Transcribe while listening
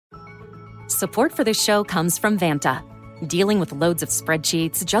Support for this show comes from Vanta. Dealing with loads of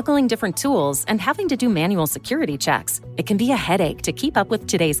spreadsheets, juggling different tools, and having to do manual security checks, it can be a headache to keep up with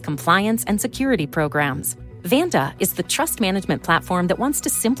today's compliance and security programs. Vanta is the trust management platform that wants to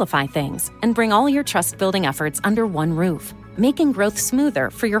simplify things and bring all your trust-building efforts under one roof, making growth smoother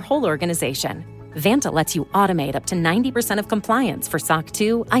for your whole organization. Vanta lets you automate up to 90% of compliance for SOC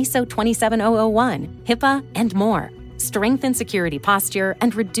 2, ISO 27001, HIPAA, and more. Strengthen security posture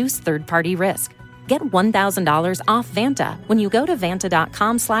and reduce third-party risk. Get $1,000 off Vanta when you go to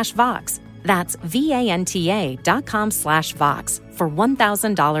vanta.com/Vox. That's VANTA.com/Vox for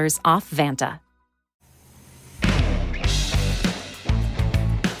 $1,000 off Vanta.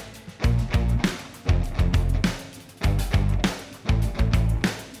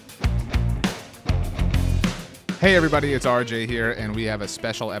 Hey everybody, it's RJ here, and we have a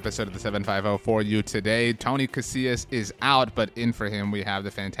special episode of the 750 for you today. Tony Casillas is out, but in for him, we have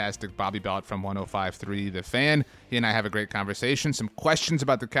the fantastic Bobby Belt from 105.3 The Fan. He and I have a great conversation, some questions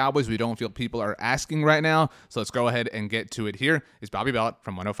about the Cowboys we don't feel people are asking right now, so let's go ahead and get to it. Here is Bobby Belt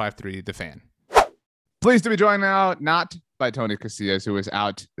from 105.3 The Fan. Pleased to be joined now, not by Tony Casillas, who is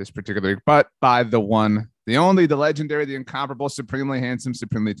out this particular week, but by the one, the only, the legendary, the incomparable, supremely handsome,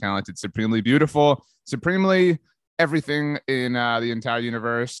 supremely talented, supremely beautiful, supremely everything in the entire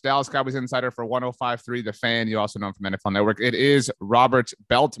universe. Dallas Cowboys insider for 105.3 The Fan. You also know him from NFL Network. It is Robert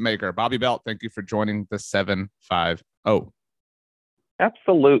Beltmaker. Bobby Belt, thank you for joining the 750.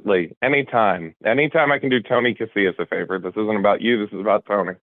 Absolutely. Anytime I can do Tony Casillas a favor. This isn't about you. This is about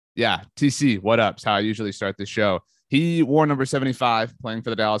Tony. Yeah. TC, what up? It's how I usually start the show. He wore number 75 playing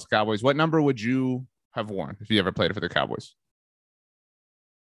for the Dallas Cowboys. What number would you have worn if you ever played for the Cowboys?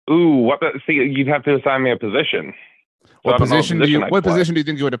 Ooh, see, you'd have to assign me a position. What position do you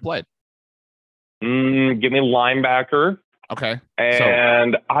think you would have played? Give me linebacker. Okay.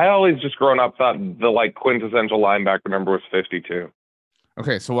 And I always just growing up thought the quintessential linebacker number was 52.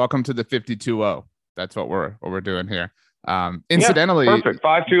 Okay, so welcome to the 52-0. That's what we're doing here. Incidentally, yeah, perfect.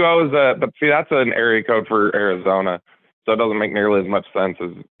 520 is but see, that's an area code for Arizona, so it doesn't make nearly as much sense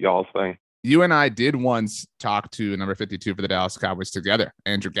as y'all's thing. You and I did once talk to number 52 for the Dallas Cowboys together,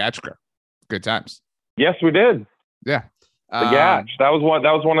 Andrew Gatchker. Good times. Yes, we did. Yeah. The Gatch. That was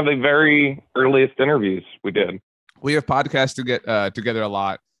one of the very earliest interviews we did. We have podcasts to get together a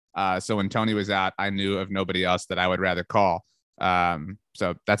lot. So when Tony was out, I knew of nobody else that I would rather call.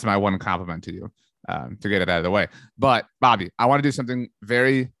 So that's my one compliment to you, to get it out of the way. But Bobby, I want to do something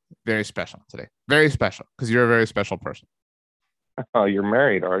very, very special today. Very special, because you're a very special person. Oh, you're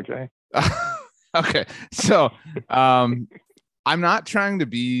married, RJ. Okay. So I'm not trying to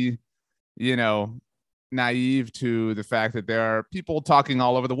be, naive to the fact that there are people talking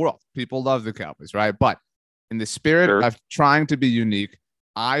all over the world. People love the Cowboys, right? But in the spirit of trying to be unique,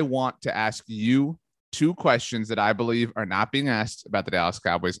 I want to ask you two questions that I believe are not being asked about the Dallas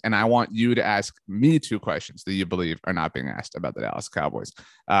Cowboys. And I want you to ask me two questions that you believe are not being asked about the Dallas Cowboys.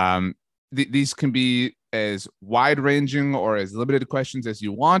 These can be as wide-ranging or as limited questions as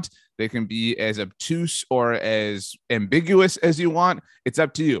you want. They can be as obtuse or as ambiguous as you want. It's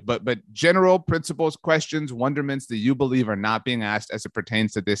up to you. But general principles, questions, wonderments that you believe are not being asked as it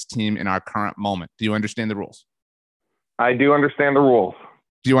pertains to this team in our current moment. Do you understand the rules? I do understand the rules.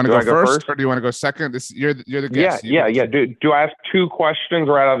 Do you want to go first or do you want to go second? You're the guest. Yeah. Do I ask two questions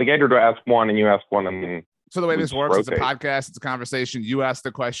right out of the gate, or do I ask one and you ask one and then? So the way this works, it's a podcast, it's a conversation. You ask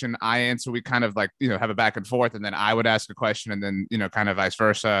the question, I answer. We kind of have a back and forth, and then I would ask a question, and then kind of vice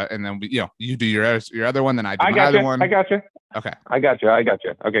versa, and then you do your other one, then I do my other one. I got you. Okay. I got you.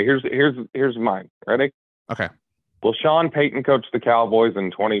 Okay, here's mine. Ready? Okay. Will Sean Payton coach the Cowboys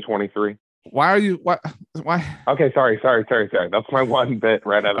in 2023? Why? Okay, sorry. That's my one bit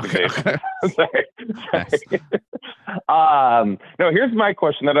right out of the gate. Sorry. No, here's my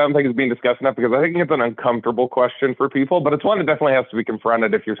question that I don't think is being discussed enough, because I think it's an uncomfortable question for people, but it's one that definitely has to be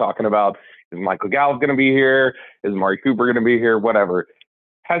confronted if you're talking about, is Michael Gallup going to be here? Is Amari Cooper going to be here? Whatever.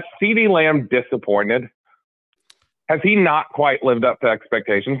 Has CeeDee Lamb disappointed? Has he not quite lived up to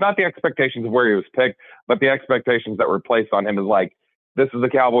expectations? Not the expectations of where he was picked, but the expectations that were placed on him is this is the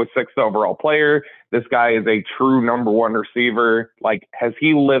Cowboys' 6th overall player. This guy is a true number one receiver. Has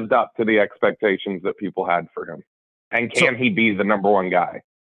he lived up to the expectations that people had for him? And can he be the number one guy?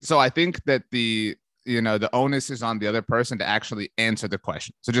 So I think that the onus is on the other person to actually answer the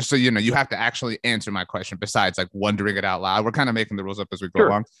question. So just so you know, you have to actually answer my question besides wondering it out loud. We're kind of making the rules up as we go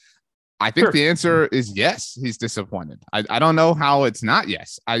along. I think the answer is yes, he's disappointed. I don't know how it's not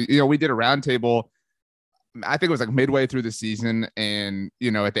yes. We did a roundtable I think it was like midway through the season. And,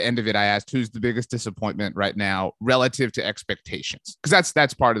 at the end of it, I asked who's the biggest disappointment right now relative to expectations? Because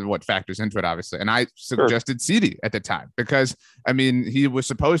that's part of what factors into it, obviously. And I suggested CD at the time because, he was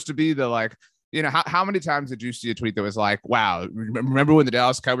supposed to be the how many times did you see a tweet that was like, wow, remember when the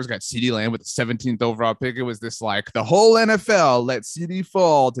Dallas Cowboys got CeeDee Lamb with the 17th overall pick? It was this the whole NFL let CD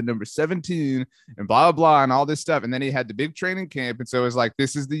fall to number 17 and blah, blah, blah, and all this stuff. And then he had the big training camp. And so it was like,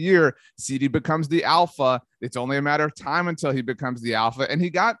 this is the year CD becomes the alpha. It's only a matter of time until he becomes the alpha. And he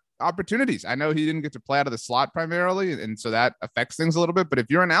got opportunities. I know he didn't get to play out of the slot primarily. And so that affects things a little bit. But if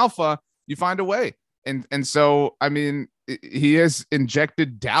you're an alpha, you find a way. And so, he has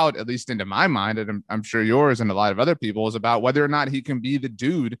injected doubt, at least into my mind, and I'm sure yours and a lot of other people's, about whether or not he can be the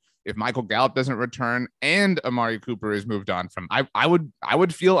dude if Michael Gallup doesn't return and Amari Cooper is moved on from. I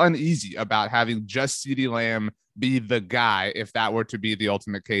would feel uneasy about having just CeeDee Lamb be the guy if that were to be the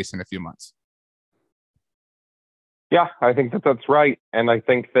ultimate case in a few months. Yeah, I think that's right. And I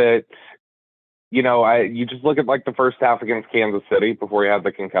think that, you just look at the first half against Kansas City before he had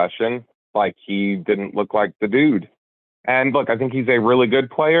the concussion. He didn't look like the dude. And look, I think he's a really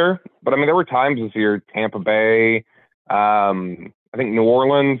good player, but there were times this year, Tampa Bay, I think New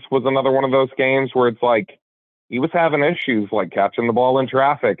Orleans was another one of those games where it's he was having issues catching the ball in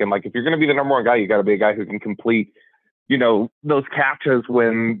traffic. And if you're going to be the number one guy, you got to be a guy who can complete, those catches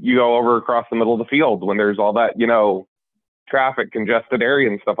when you go over across the middle of the field, when there's all that, traffic congested area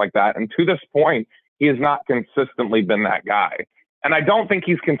and stuff like that. And to this point, he has not consistently been that guy. And I don't think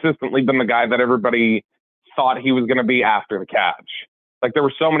he's consistently been the guy that everybody thought he was going to be after the catch. There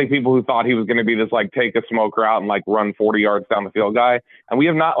were so many people who thought he was going to be this take a smoker out and run 40 yards down the field guy. And we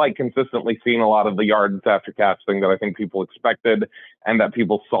have not consistently seen a lot of the yards after catch thing that I think people expected and that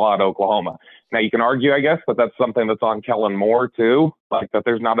people saw at Oklahoma. Now you can argue, I guess, that that's something that's on Kellen Moore too, that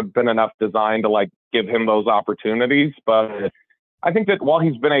there's not been enough design to give him those opportunities. But I think that while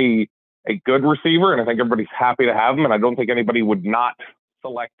he's been a good receiver, and I think everybody's happy to have him, and I don't think anybody would not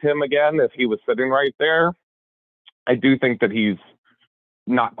select him again if he was sitting right there, I do think that he's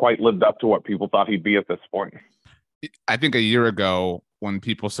not quite lived up to what people thought he'd be at this point. I think a year ago, when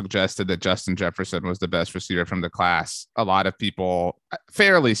people suggested that Justin Jefferson was the best receiver from the class, a lot of people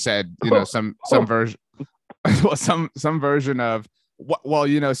fairly said, some version, some version of, well,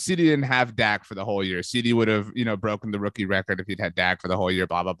 CD didn't have Dak for the whole year. CD would have, broken the rookie record if he'd had Dak for the whole year,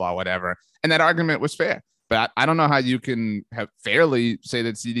 blah, blah, blah, whatever. And that argument was fair. But I don't know how you can have fairly say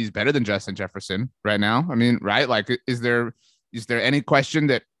that CD's better than Justin Jefferson right now. Right? Is there any question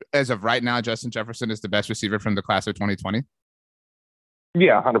that as of right now, Justin Jefferson is the best receiver from the class of 2020?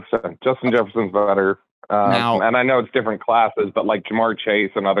 Yeah, 100%. Justin Jefferson's better. Now, and I know it's different classes, but Jamar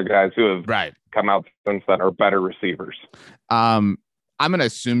Chase and other guys who have come out since then are better receivers. I'm going to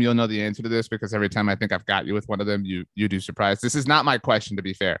assume you'll know the answer to this because every time I think I've got you with one of them, you do surprise. This is not my question, to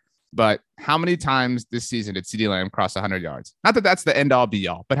be fair. But how many times this season did CeeDee Lamb cross 100 yards? Not that that's the end all be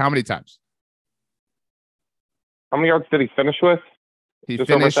all, but how many times? How many yards did he finish with? He just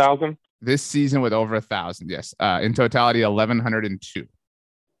finished over 1,000 this season with over 1,000. Yes. In totality, 1,102.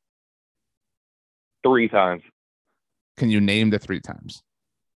 3 times. Can you name the 3 times?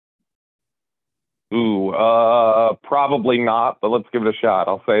 Ooh, probably not, but let's give it a shot.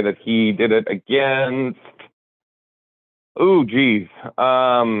 I'll say that he did it against. Ooh, geez.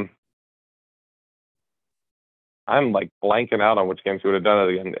 I'm blanking out on which games he would have done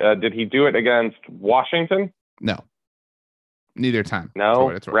it again. Did he do it against Washington? No. Neither time.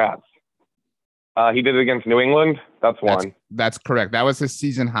 No, rats. He did it against New England. That's one. That's correct. That was his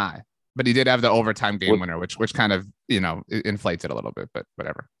season high. But he did have the overtime game winner, which kind of, inflates it a little bit, but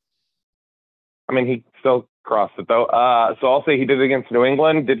whatever. He still crossed it, though. So I'll say he did it against New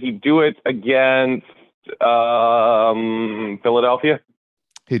England. Did he do it against Philadelphia?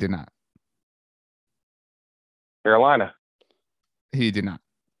 He did not. Carolina? He did not.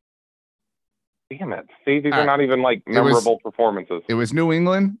 Damn it. See, these are not even memorable performances. It was New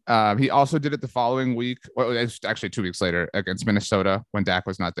England. He also did it the following week. Well, it's actually 2 weeks later against Minnesota when Dak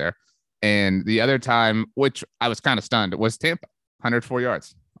was not there. And the other time, which I was kind of stunned, was Tampa, 104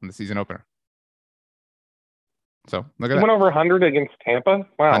 yards on the season opener. So look at that. He went over 100 against Tampa?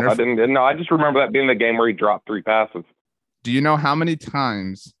 Wow, I didn't know. I just remember that being the game where he dropped 3 passes. Do you know how many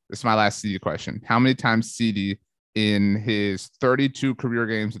times, this is my last CD question, how many times CD in his 32 career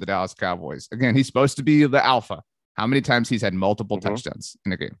games with the Dallas Cowboys, again, he's supposed to be the alpha, how many times he's had multiple touchdowns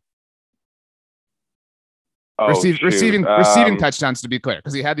in a game? Receiving touchdowns, to be clear,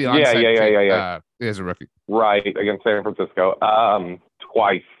 because he had the onside kick as a rookie. Right, against San Francisco.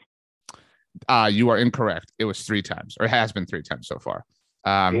 Twice. You are incorrect. It was 3 times, or it has been 3 times so far.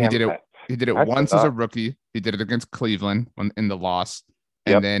 He He did it once as a rookie. He did it against Cleveland in the loss.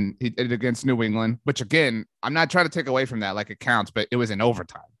 And then he did it against New England, which again, I'm not trying to take away from that. Like it counts, but it was in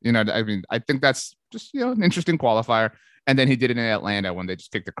overtime. I mean, I think that's just, an interesting qualifier. And then he did it in Atlanta when they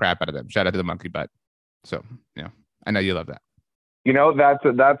just kicked the crap out of them. Shout out to the monkey butt. So, I know you love that.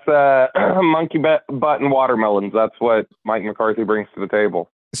 That's monkey butt and watermelons. That's what Mike McCarthy brings to the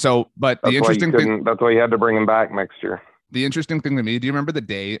table. So, but the interesting thing, that's why you had to bring him back next year. The interesting thing to me, do you remember the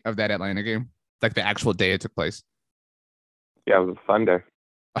day of that Atlanta game? Like the actual day it took place? Yeah, it was a Sunday.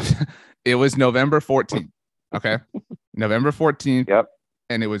 It was November 14th. Okay. November 14th. Yep.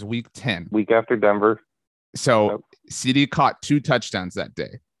 And it was week 10. Week after Denver. So CD caught 2 touchdowns that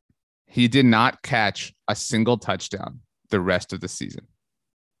day. He did not catch a single touchdown the rest of the season.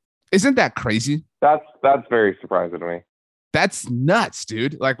 Isn't that crazy? That's very surprising to me. That's nuts,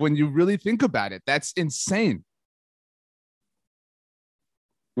 dude. Like when you really think about it, that's insane.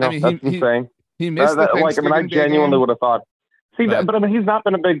 No, that's insane. He missed the Thanksgiving I genuinely would have thought. But he's not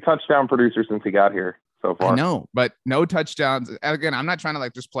been a big touchdown producer since he got here so far. I know, but no touchdowns. Again, I'm not trying to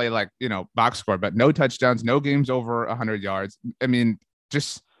just play box score, but no touchdowns, no games over 100 yards. I mean,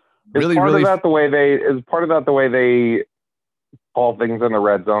 just really, really. Is part of that the way they call things in the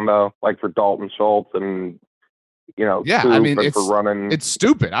red zone though, like for Dalton Schultz and yeah. I mean, for running. It's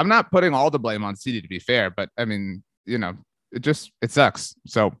stupid. I'm not putting all the blame on CD to be fair, but I mean, it sucks.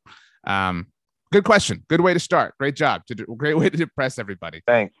 So, good question. Good way to start. Great job. Great way to impress everybody.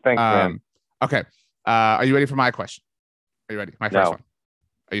 Thanks, man. Okay. Are you ready for my question? Are you ready? My first one.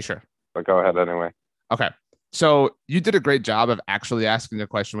 Are you sure? But go ahead anyway. Okay. So you did a great job of actually asking the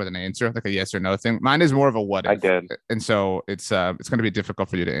question with an answer, like a yes or no thing. Mine is more of a what if. I did. And so it's going to be difficult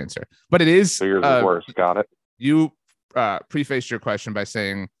for you to answer. But it is. So yours is worse. Got it. You prefaced your question by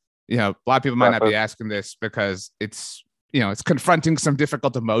saying, a lot of people might not be asking this because it's confronting some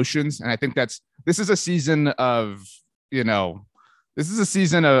difficult emotions. And I think this is a season of, or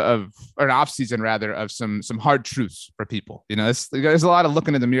an off season rather of some hard truths for people. There's a lot of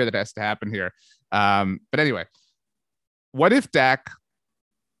looking in the mirror that has to happen here. But anyway, what if Dak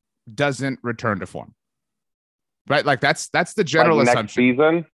doesn't return to form? Right. Like that's the general assumption. Next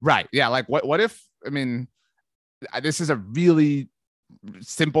season. Right. Yeah. Like what if, this is a really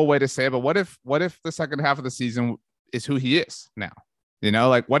simple way to say it, but what if the second half of the season is who he is now?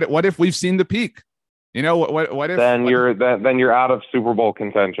 What if we've seen the peak? What if then you're out of Super Bowl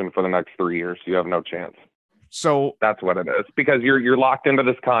contention for the next 3 years. You have no chance. So that's what it is, because you're locked into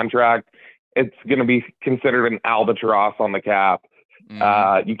this contract. It's going to be considered an albatross on the cap.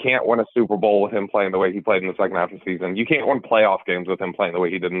 You can't win a Super Bowl with him playing the way he played in the second half of the season. You can't win playoff games with him playing the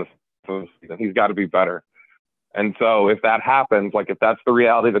way he did in the season. He's got to be better. And so if that happens, if that's the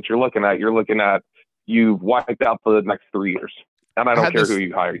reality that you're looking at you've wiped out for the next 3 years. And I don't care who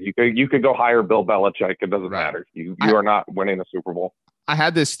you hire. You could go hire Bill Belichick. It doesn't matter. You are not winning a Super Bowl. I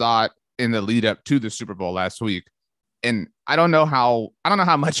had this thought in the lead up to the Super Bowl last week, and I don't know how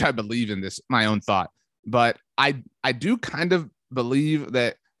much I believe in this, my own thought, but I do kind of believe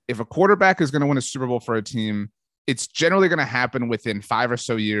that if a quarterback is going to win a Super Bowl for a team, it's generally going to happen within 5 or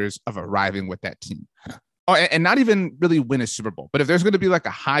so years of arriving with that team. Oh, and not even really win a Super Bowl, but if there's going to be a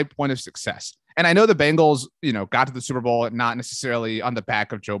high point of success. And I know the Bengals, got to the Super Bowl, not necessarily on the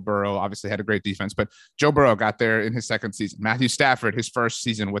back of Joe Burrow, obviously had a great defense, but Joe Burrow got there in his second season. Matthew Stafford, his first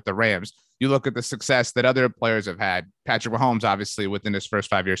season with the Rams. You look at the success that other players have had. Patrick Mahomes, obviously, within his first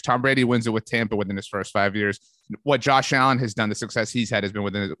 5 years. Tom Brady wins it with Tampa within his first 5 years. What Josh Allen has done, the success he's had has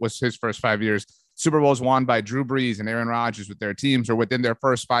been was his first 5 years. Super Bowls won by Drew Brees and Aaron Rodgers with their teams, or within their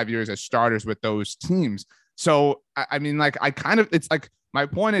first 5 years as starters with those teams. So, it's my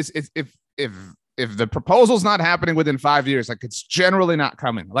point is, if the proposal's not happening within 5 years, it's generally not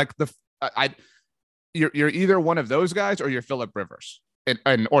coming. You're either one of those guys or you're Phillip Rivers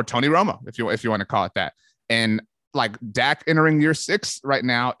or Tony Romo, if you want to call it that. And Dak entering year 6 right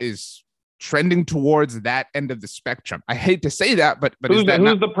now is trending towards that end of the spectrum. I hate to say that, but who's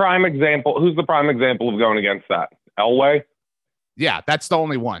the prime example? Who's the prime example of going against that? Elway. Yeah, that's the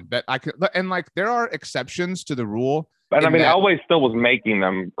only one that I could. And there are exceptions to the rule. But Elway still was making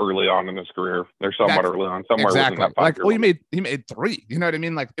them early on in his career. They're somewhat early on. Somewhere exactly. He made 3. You know what I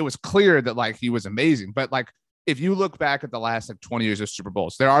mean? It was clear that he was amazing. But if you look back at the last 20 years of Super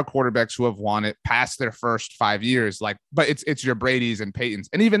Bowls, there are quarterbacks who have won it past their first 5 years. But it's your Brady's and Peyton's,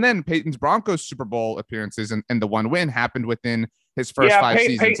 and even then, Peyton's Broncos Super Bowl appearances and the one win happened within his first 5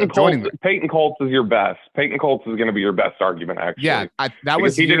 seasons of joining them. Peyton Colts is your best. Peyton Colts is going to be your best argument, actually. Yeah,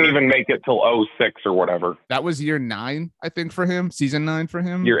 he didn't even make it till 06 or whatever. That was year 9, I think, for him. Season 9 for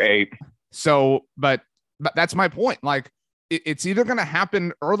him. Year 8. So, but that's my point. it's either going to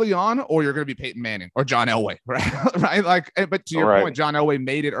happen early on or you're going to be Peyton Manning or John Elway, right? Right. Like, but to your point, John Elway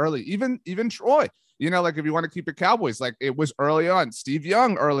made it early, even Troy, like if you want to keep it Cowboys, like it was early on. Steve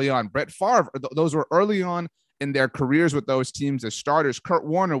Young early on, Brett Favre, those were early on in their careers with those teams as starters. Kurt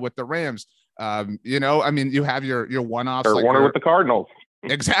Warner with the Rams. You have your one-offs. Kurt Warner with the Cardinals.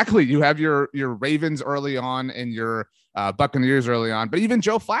 Exactly. You have your Ravens early on and your Buccaneers early on, but even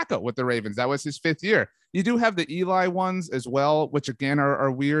Joe Flacco with the Ravens, that was his 5th year. You do have the Eli ones as well, which again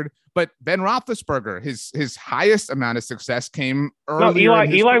are weird. But Ben Roethlisberger, his highest amount of success came early. No,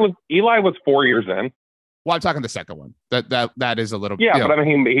 Eli was 4 years in. Well, I'm talking the second one. That is a little. Yeah, but I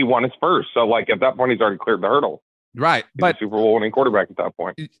mean, he won his first, so like at that point, he's already cleared the hurdle. Right, but Super Bowl winning quarterback at that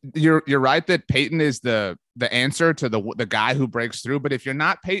point. You're right that Peyton is the answer to the guy who breaks through. But if you're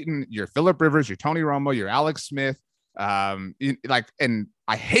not Peyton, you're Phillip Rivers, you're Tony Romo, you're Alex Smith. And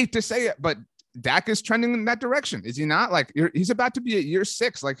I hate to say it, but Dak is trending in that direction, is he not? Like he's about to be at year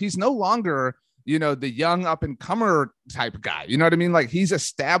 6. Like he's no longer, the young up and comer type guy. You know what I mean? Like he's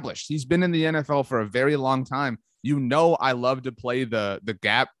established. He's been in the NFL for a very long time. I love to play the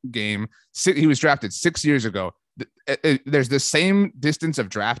gap game. He was drafted 6 years ago. There's the same distance of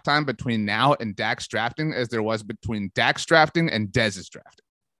draft time between now and Dak's drafting as there was between Dak's drafting and Dez's drafting.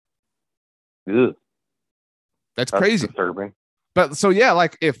 Ugh. That's crazy. Disturbing. But so yeah,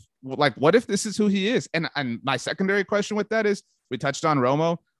 what if this is who he is? And my secondary question with that is, we touched on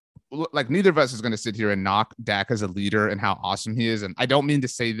Romo. Like neither of us is going to sit here and knock Dak as a leader and how awesome he is. And I don't mean to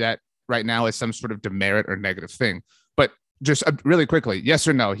say that right now as some sort of demerit or negative thing, but just really quickly, yes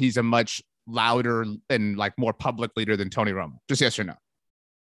or no, he's a much louder and like more public leader than Tony Romo. Just yes or no?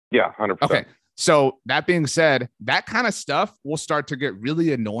 Yeah, 100%. Okay. So that being said, that kind of stuff will start to get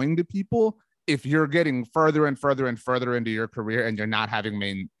really annoying to people if you're getting further and further and further into your career and you're not having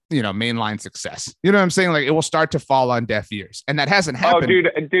mainline success. You know what I'm saying? Like it will start to fall on deaf ears, and that hasn't happened.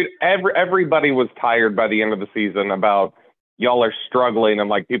 Oh, dude, everybody was tired by the end of the season about y'all are struggling and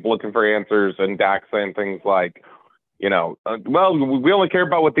like people looking for answers, and Dak saying things like, well, we only care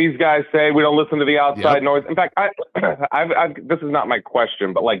about what these guys say. We don't listen to the outside noise. In fact, this is not my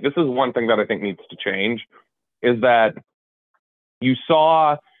question, but like this is one thing that I think needs to change, is that you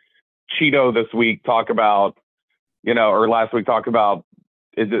saw Cheeto this week talk about, or last week talk about,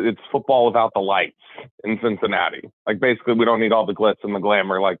 it's football without the lights in Cincinnati. Like basically we don't need all the glitz and the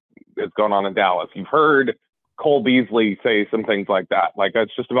glamour like it's going on in Dallas. You've heard Cole Beasley say some things like that. Like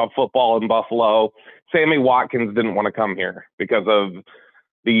it's just about football in Buffalo. Sammy Watkins didn't want to come here because of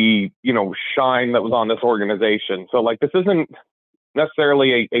the, shine that was on this organization. So like this isn't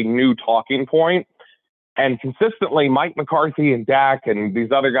necessarily a new talking point. And consistently, Mike McCarthy and Dak and these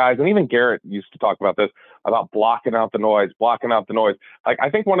other guys, and even Garrett used to talk about this, about blocking out the noise. Like, I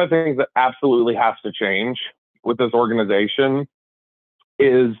think one of the things that absolutely has to change with this organization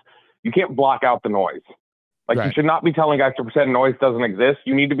is you can't block out the noise. Like, right. You should not be telling guys to pretend noise doesn't exist.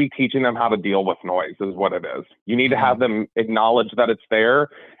 You need to be teaching them how to deal with noise is what it is. You need to have them acknowledge that it's there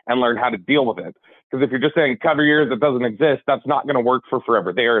and learn how to deal with it. Because if you're just saying cover your ears, it doesn't exist, that's not going to work for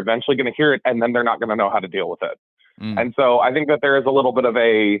forever. They are eventually going to hear it, and then they're not going to know how to deal with it. And so I think that there is a little bit of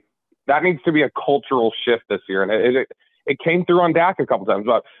that needs to be a cultural shift this year. And it came through on Dak a couple times.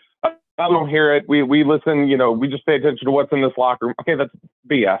 But I don't hear it. We listen, we just pay attention to what's in this locker room. Okay, that's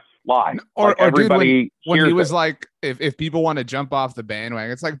BS. Lie. Or everybody dude, when he was like, if people want to jump off the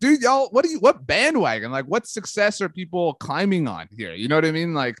bandwagon, it's like, dude, y'all, what bandwagon? Like, what success are people climbing on here? You know what I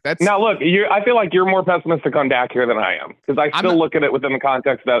mean? Like that's now look, I feel like you're more pessimistic on Dak here than I am, because I still look at it within the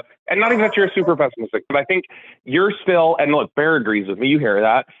context of, and not even that you're super pessimistic, but I think you're still, and look, Bear agrees with me. You hear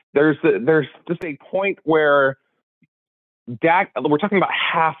that? There's just a point where Dak, we're talking about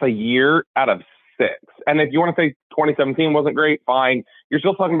half a year out of 6. And if you want to say 2017 wasn't great, fine. You're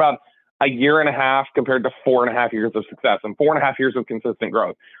still talking about a year and a half compared to 4.5 years of success and 4.5 years of consistent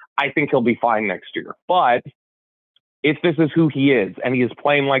growth. I think he'll be fine next year. But if this is who he is and he is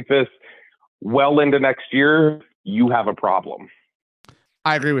playing like this well into next year, you have a problem.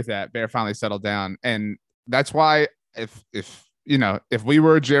 I agree with that. Bear finally settled down. And that's why if we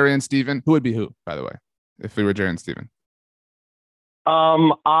were Jerry and Steven, who would be who, by the way, if we were Jerry and Steven?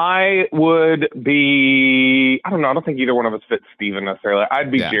 I would be, I don't know. I don't think either one of us fits Steven necessarily.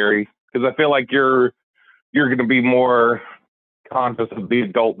 I'd be Jerry, because I feel like you're going to be more conscious of the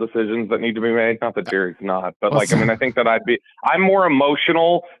adult decisions that need to be made. Not that Jerry's not, but I think that I'm more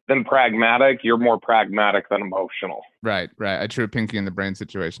emotional than pragmatic. You're more pragmatic than emotional. Right. A true pinky in the brain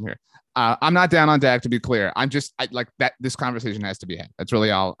situation here. I'm not down on Dak, to be clear. I like that. This conversation has to be had. That's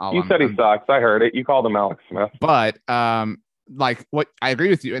really all. You said he sucks. I heard it. You called him Alex Smith. But, like what I agree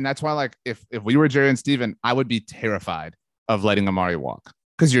with you. And that's why, like, if we were Jerry and Steven, I would be terrified of letting Amari walk,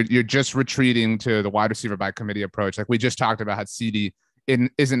 because you're just retreating to the wide receiver by committee approach. Like we just talked about how CD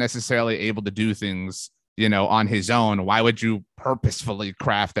isn't necessarily able to do things, on his own. Why would you purposefully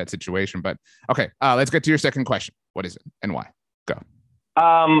craft that situation? But okay, let's get to your second question. What is it and why? Go.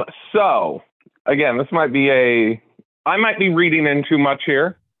 So again, I might be reading in too much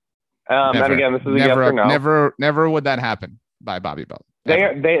here. And again, this is a yes or no. Never would that happen by Bobby Belt.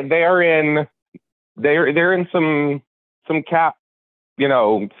 They're in some cap,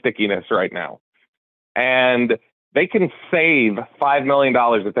 stickiness right now, and they can save $5 million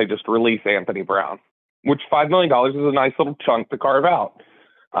if they just release Anthony Brown, which $5 million is a nice little chunk to carve out.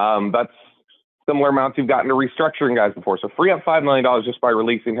 That's similar amounts you've gotten to restructuring guys before. So free up $5 million just by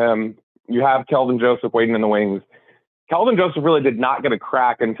releasing him. You have Kelvin Joseph waiting in the wings. Kelvin Joseph really did not get a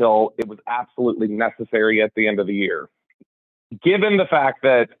crack until it was absolutely necessary at the end of the year. Given the fact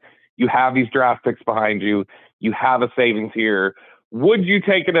that you have these draft picks behind you, you have a savings here, would you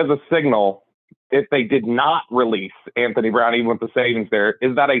take it as a signal if they did not release Anthony Brown, even with the savings there?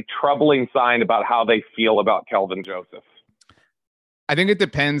 Is that a troubling sign about how they feel about Kelvin Joseph? I think it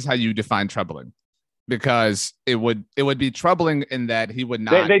depends how you define troubling, because it would be troubling in that he would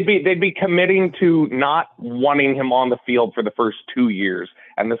not. They'd be committing to not wanting him on the field for the first 2 years.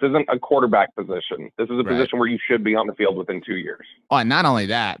 And this isn't a quarterback position. This is a position where you should be on the field within 2 years. Oh, and not only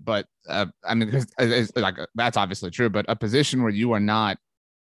that, but that's obviously true, but a position where you are not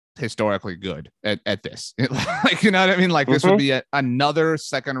historically good at this. Like, you know what I mean? Like this would be another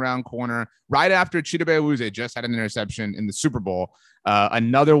second round corner right after Chidobe Awuzie just had an interception in the Super Bowl.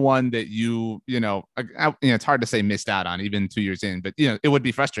 Another one that it's hard to say missed out on even 2 years in, but it would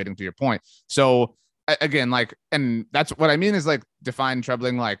be frustrating to your point. So again, and that's what I mean is like define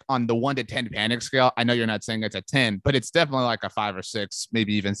troubling, like on the 1 to 10 panic scale. I know you're not saying it's a 10, but it's definitely like a 5 or 6,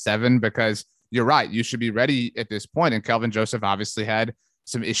 maybe even 7, because you're right. You should be ready at this point. And Kelvin Joseph obviously had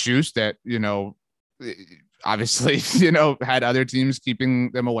some issues that, obviously, had other teams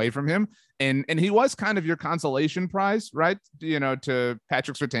keeping them away from him. And he was kind of your consolation prize, right? To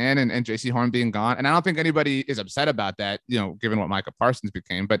Patrick Surtain and JC Horn being gone. And I don't think anybody is upset about that, given what Micah Parsons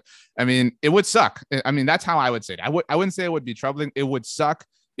became. But I mean, it would suck. I mean, that's how I would say it. I wouldn't say it would be troubling. It would suck.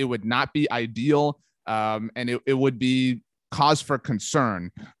 It would not be ideal. And it would be cause for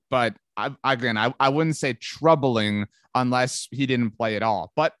concern. But I wouldn't say troubling unless he didn't play at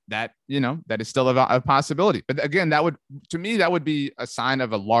all. But that is still a possibility. But again, that would be a sign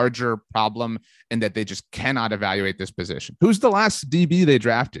of a larger problem, and that they just cannot evaluate this position. Who's the last DB they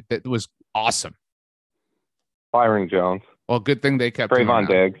drafted that was awesome? Byron Jones. Well, good thing they kept Trayvon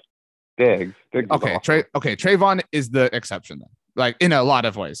Diggs. Diggs. Okay, awesome. Trayvon is the exception then, like in a lot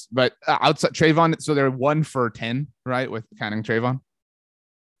of ways. But outside Trayvon, so they're 1 for 10, right, with counting Trayvon.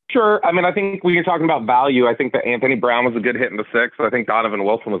 Sure. I mean, I think when you're talking about value, I think that Anthony Brown was a good hit in the 6th. I think Donovan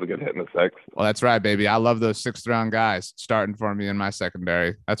Wilson was a good hit in the 6th. Well, that's right, baby. I love those 6th round guys starting for me in my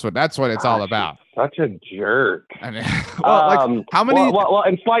secondary. That's what it's all about. Such a jerk. I mean, well, how many? Well,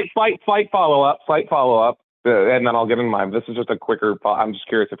 and slight follow up, and then I'll get into mine. This is just a quicker. I'm just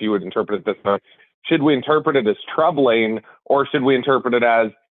curious if you would interpret it this way. Should we interpret it as troubling, or should we interpret it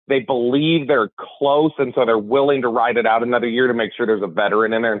as they believe they're close, and so they're willing to ride it out another year to make sure there's a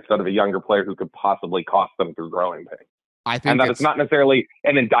veteran in there instead of a younger player who could possibly cost them through growing pains? I think, and that it's not necessarily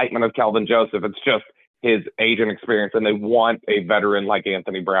an indictment of Kelvin Joseph. It's just his age and experience, and they want a veteran like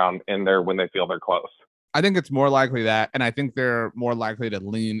Anthony Brown in there when they feel they're close. I think it's more likely that, and I think they're more likely to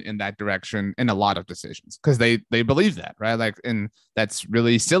lean in that direction in a lot of decisions because they believe that, right? Like, and that's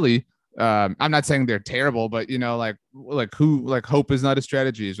really silly. I'm not saying they're terrible, but hope is not a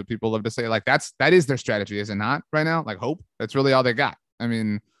strategy is what people love to say. Like that is their strategy, is it not? Right now, like hope. That's really all they got. I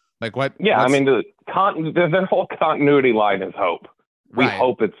mean, like what? Yeah, I mean their whole continuity line is hope. We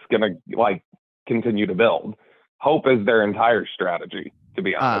hope it's gonna continue to build. Hope is their entire strategy, to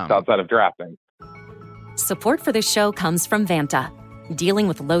be honest, outside of drafting. Support for this show comes from Vanta. Dealing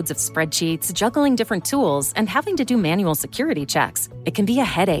with loads of spreadsheets, juggling different tools, and having to do manual security checks, it can be a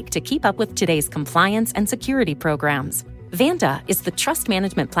headache to keep up with today's compliance and security programs. Vanta is the trust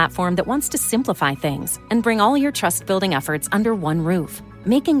management platform that wants to simplify things and bring all your trust-building efforts under one roof,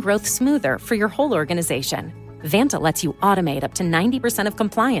 making growth smoother for your whole organization. Vanta lets you automate up to 90% of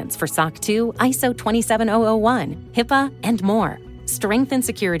compliance for SOC 2, ISO 27001, HIPAA, and more. Strengthen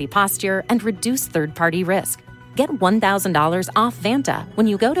security posture and reduce third-party risk. Get $1,000 off Vanta when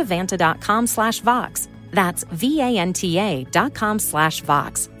you go to vanta.com/Vox. That's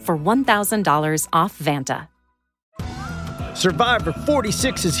VANTA.com/Vox for $1,000 off Vanta. Survivor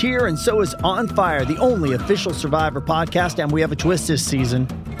 46 is here, and so is On Fire, the only official Survivor podcast, and we have a twist this season.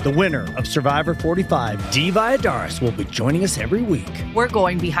 The winner of Survivor 45, Dee Valladares, will be joining us every week. We're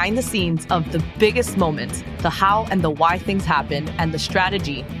going behind the scenes of the biggest moments, the how and the why things happen, and the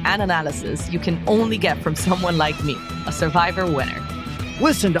strategy and analysis you can only get from someone like me, a Survivor winner.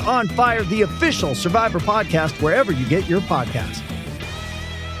 Listen to On Fire, the official Survivor podcast, wherever you get your podcasts.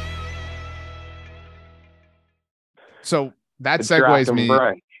 So that segues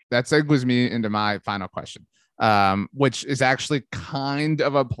me into my final question. Which is actually kind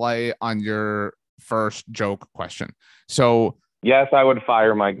of a play on your first joke question. So yes, I would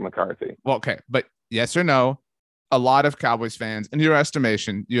fire Mike McCarthy. Well, okay, but yes or no? A lot of Cowboys fans, in your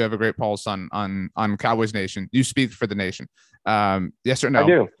estimation, you have a great pulse on Cowboys Nation. You speak for the nation. Yes or no? I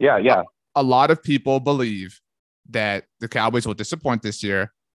do. Yeah. A lot of people believe that the Cowboys will disappoint this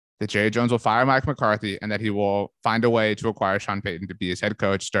year, that Jerry Jones will fire Mike McCarthy, and that he will find a way to acquire Sean Payton to be his head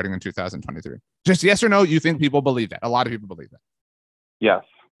coach starting in 2023. Just yes or no, you think people believe that? A lot of people believe that. Yes.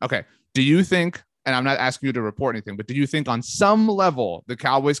 Okay. Do you think, and I'm not asking you to report anything, but do you think on some level the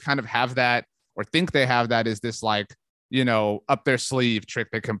Cowboys kind of have that or think they have that? Is this like, up their sleeve trick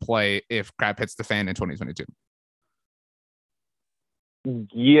they can play if crap hits the fan in 2022?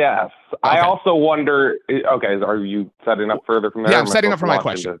 Yes. Okay. I also wonder, are you setting up further from there? Yeah, I'm setting up for my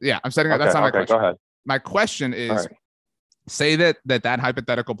question. Yeah, I'm setting up. That's not my question. Go ahead. My question is, say that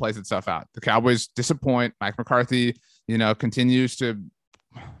hypothetical plays itself out. The Cowboys disappoint. Mike McCarthy, continues to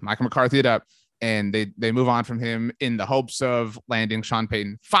Mike McCarthy it up, and they move on from him in the hopes of landing Sean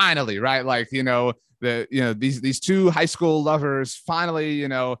Payton. Finally, right? Like, these two high school lovers finally,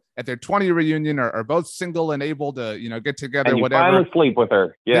 at their 20 reunion are both single and able to, get together, and you whatever. Finally sleep with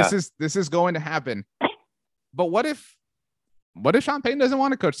her. Yeah. This is going to happen. But what if Sean Payton doesn't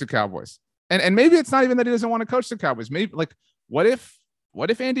want to coach the Cowboys? And maybe it's not even that he doesn't want to coach the Cowboys. Maybe like, what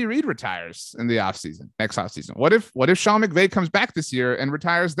if Andy Reid retires in the next offseason? What if Sean McVay comes back this year and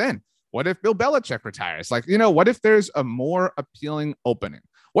retires then? What if Bill Belichick retires? Like, what if there's a more appealing opening?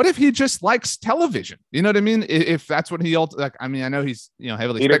 What if he just likes television? You know what I mean? If that's what he I know he's,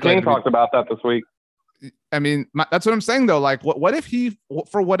 heavily Peter speculated. King talked about that this week. I mean, that's what I'm saying though. Like, what if he,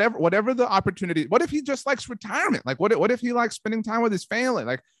 for whatever the opportunity, what if he just likes retirement? Like, what if he likes spending time with his family?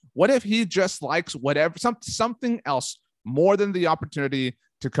 Like, what if he just likes something else more than the opportunity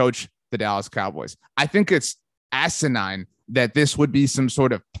to coach the Dallas Cowboys? I think it's asinine that this would be some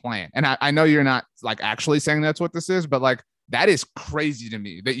sort of plan. And I know you're not like actually saying that's what this is, but like, that is crazy to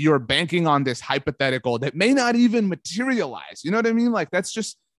me that you're banking on this hypothetical that may not even materialize. You know what I mean? Like, that's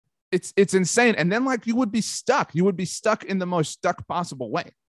just, it's insane. And then like, you would be stuck in the most stuck possible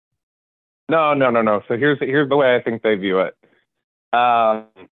way. No. So here's the way I think they view it. How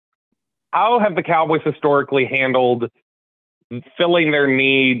have the Cowboys historically handled filling their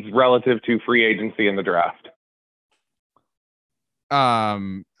needs relative to free agency in the draft?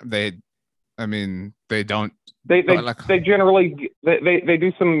 They don't. They generally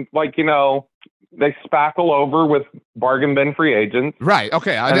do some, like, they spackle over with bargain bin free agents. Right.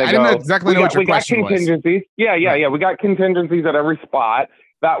 Okay. I didn't exactly know what your question was. Contingencies. Yeah. We got contingencies at every spot.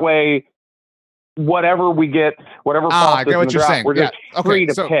 That way, whatever we get, I get what you're saying. We're just free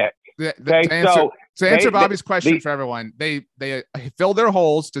to pick. To answer Bobby's question for everyone, they fill their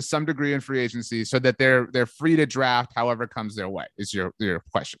holes to some degree in free agency so that they're free to draft however comes their way. Is your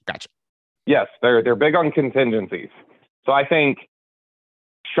question? Gotcha. Yes, they're big on contingencies. So I think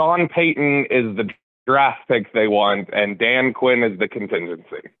Sean Payton is the draft pick they want, and Dan Quinn is the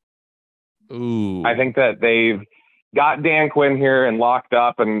contingency. Ooh. I think that they've got Dan Quinn here and locked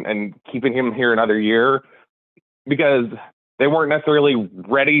up and keeping him here another year because they weren't necessarily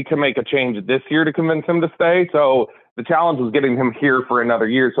ready to make a change this year to convince him to stay. So the challenge was getting him here for another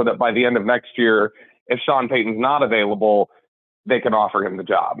year so that by the end of next year, if Sean Payton's not available, they can offer him the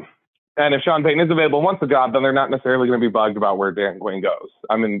job. And if Sean Payton is available and wants the job, then they're not necessarily going to be bugged about where Dan Quinn goes.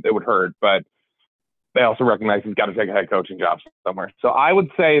 I mean, it would hurt, but they also recognize he's got to take a head coaching job somewhere. So I would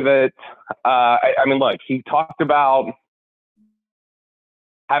say that, look, he talked about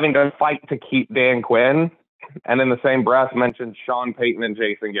having to fight to keep Dan Quinn, and in the same breath mentioned Sean Payton and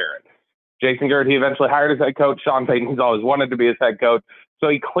Jason Garrett. Jason Garrett, he eventually hired as head coach. Sean Payton, he's always wanted to be his head coach. So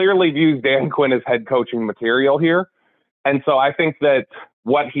he clearly views Dan Quinn as head coaching material here. And so I think that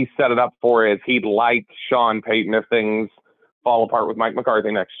what he set it up for is he'd like Sean Payton if things fall apart with Mike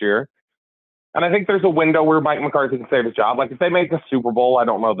McCarthy next year. And I think there's a window where Mike McCarthy can save his job. Like if they make the Super Bowl, I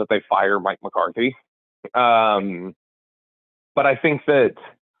don't know that they fire Mike McCarthy. But I think that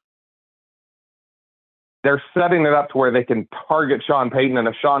they're setting it up to where they can target Sean Payton. And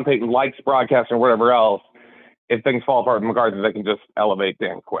if Sean Payton likes broadcasting or whatever else, if things fall apart with McCarthy, they can just elevate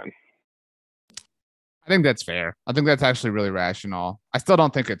Dan Quinn. I think that's fair. I think that's actually really rational. I still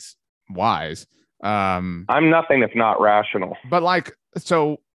don't think it's wise. I'm nothing if not rational. But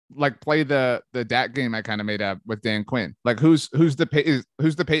play the Dak game I kind of made up with Dan Quinn. Like who's the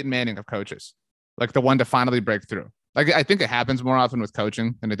Peyton Manning of coaches? Like the one to finally break through. Like I think it happens more often with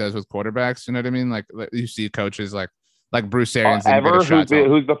coaching than it does with quarterbacks. You know what I mean? Like you see coaches like Bruce Arians ever.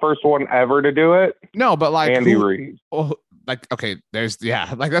 Who's the first one ever to do it? No, but like Andy Reid. Oh, like okay,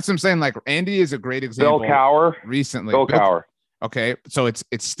 like that's what I'm saying. Like Andy is a great example. Bill Cowher recently. Bill Cowher. Okay, so it's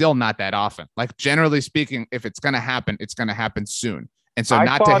still not that often. Like generally speaking, if it's gonna happen, it's gonna happen soon. And so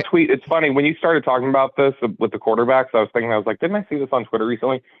I saw a tweet. It's funny when you started talking about this with the quarterbacks. I was like, didn't I see this on Twitter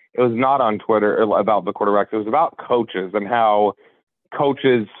recently? It was not on Twitter about the quarterbacks. It was about coaches and how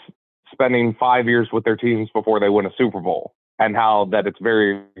coaches spending 5 years with their teams before they win a Super Bowl, and how that it's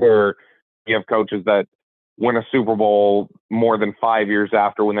very rare you have coaches that win a Super Bowl more than 5 years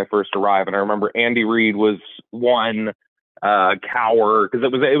after when they first arrive. And I remember Andy Reid was one. Cowher, because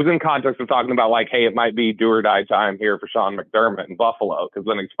it was in context of talking about like, hey, it might be do or die time here for Sean McDermott in Buffalo because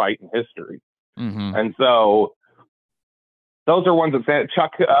then he's fighting history. Mm-hmm. And so those are ones that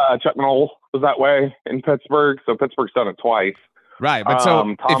Chuck Noll was that way in Pittsburgh. So Pittsburgh's done it twice. Right, but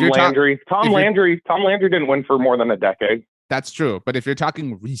so Tom Landry didn't win for more than a decade. That's true, but if you're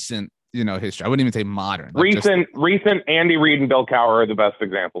talking recent, history, I wouldn't even say modern. Like recent Andy Reid and Bill Cowher are the best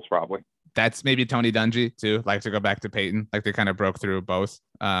examples, probably. That's maybe Tony Dungy too. Like to go back to Peyton, like they kind of broke through both.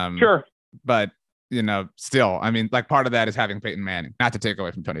 Sure, but still, I mean, like part of that is having Peyton Manning, not to take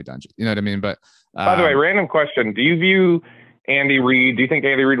away from Tony Dungy. You know what I mean? But by the way, random question: do you view Andy Reid? Do you think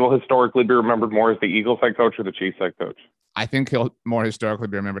Andy Reid will historically be remembered more as the Eagles head coach or the Chiefs head coach? I think he'll more historically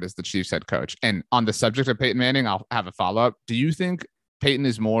be remembered as the Chiefs head coach. And on the subject of Peyton Manning, I'll have a follow up. Do you think Peyton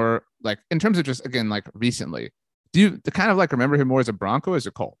is more like in terms of just again like recently? Do you kind of like remember him more as a Bronco or as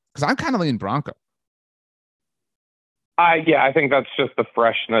a Colt? Because I'm kind of leaning Bronco. I think that's just the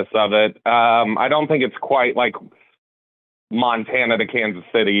freshness of it. I don't think it's quite like Montana to Kansas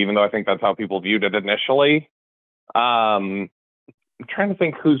City, even though I think that's how people viewed it initially. I'm trying to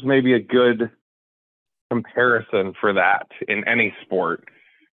think who's maybe a good comparison for that in any sport.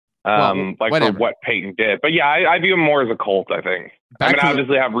 For what Peyton did. But yeah, I view him more as a Colt, I think. I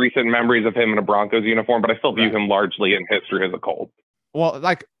obviously have recent memories of him in a Broncos uniform, but I still view him largely in history as a Colt. Well,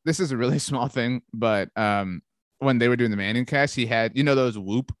 like this is a really small thing, but when they were doing the Manning cast, he had, those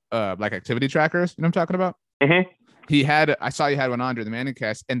Whoop like activity trackers, you know what I'm talking about? Mm-hmm. I saw you had one on during the Manning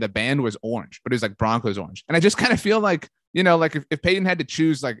cast and the band was orange, but it was like Broncos orange. And I just kind of feel like, like if Peyton had to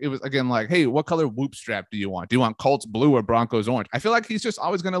choose, like it was again, like, hey, what color Whoop strap do you want? Do you want Colts blue or Broncos orange? I feel like he's just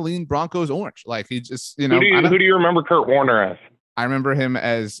always going to lean Broncos orange. Like he just, Who do you remember Kurt Warner as? I remember him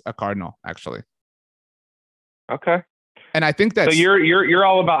as a Cardinal, actually. Okay. And I think that's so you're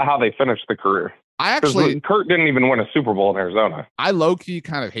all about how they finished the career. Kurt didn't even win a Super Bowl in Arizona. I low key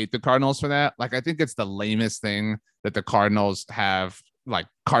kind of hate the Cardinals for that. Like I think it's the lamest thing that the Cardinals have like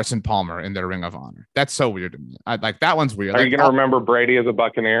Carson Palmer in their Ring of Honor. That's so weird to me. Like that one's weird. Are you gonna remember Brady as a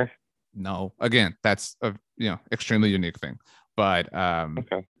Buccaneer? No. Again, that's a extremely unique thing. But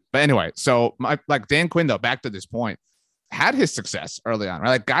okay. But anyway, so like Dan Quinn though, back to this point, had his success early on, right?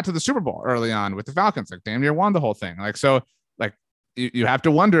 Like got to the Super Bowl early on with the Falcons, like damn near won the whole thing. Like so, like you have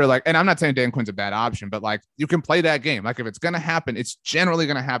to wonder, like, and I'm not saying Dan Quinn's a bad option, but like you can play that game. Like if it's gonna happen, it's generally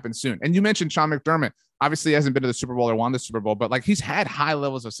gonna happen soon. And you mentioned Sean McDermott. Obviously, he hasn't been to the Super Bowl or won the Super Bowl, but like he's had high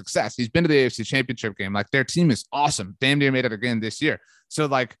levels of success. He's been to the AFC Championship game. Like their team is awesome. Damn near made it again this year. So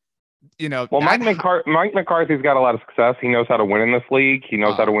like, well, Mike McCarthy's got a lot of success. He knows how to win in this league. He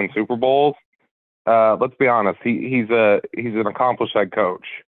knows how to win Super Bowls. Let's be honest. He's an accomplished head coach.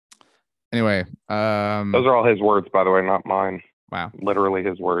 Anyway, those are all his words, by the way, not mine. Wow, literally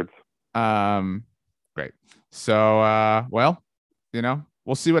his words. Great. So,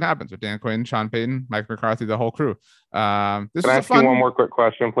 we'll see what happens with Dan Quinn, Sean Payton, Mike McCarthy, the whole crew. Can I ask you one more quick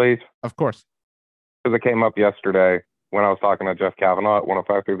question, please? Of course. Because it came up yesterday when I was talking to Jeff Kavanaugh at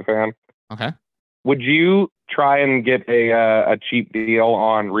 105 The Fan. Okay. Would you try and get a cheap deal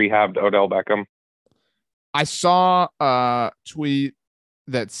on rehabbed Odell Beckham? I saw a tweet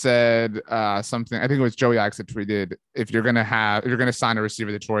that said something. I think it was Joey Ickes that tweeted, if you're gonna sign a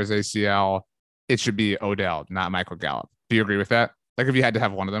receiver that tore his ACL, it should be Odell, not Michael Gallup. Do you agree with that? Like if you had to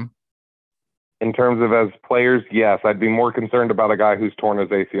have one of them? In terms of as players, yes. I'd be more concerned about a guy who's torn his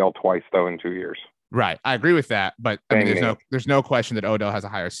ACL twice, though, in 2 years. Right. I agree with that. But I mean, there's no question that Odell has a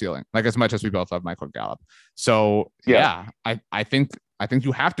higher ceiling, like as much as we both love Michael Gallup. So yeah, I think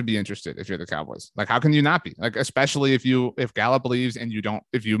you have to be interested if you're the Cowboys. Like, how can you not be? Like, especially if Gallup leaves and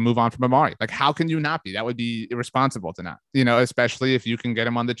if you move on from Amari, like how can you not be? That would be irresponsible to not, especially if you can get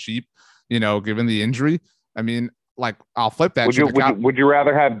him on the cheap, given the injury. I mean, like, I'll flip that. Would you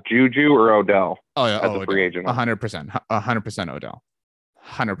rather have Juju or Odell? Oh, yeah, as a free agent? 100% Odell.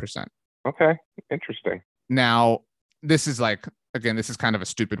 100%. Okay, interesting. Now, this is kind of a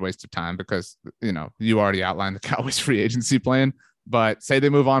stupid waste of time because, you already outlined the Cowboys free agency plan. But say they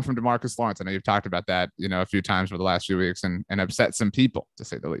move on from DeMarcus Lawrence. I know you've talked about that, a few times over the last few weeks and upset some people, to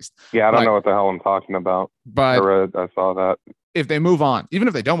say the least. Yeah, I don't know what the hell I'm talking about. But I saw that. If they move on, even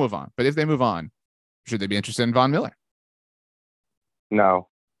if they don't move on, but if they move on, should they be interested in Von Miller? No.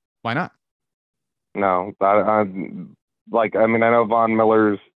 Why not? No. I know Von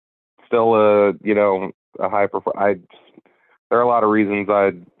Miller's still a high performer. There are a lot of reasons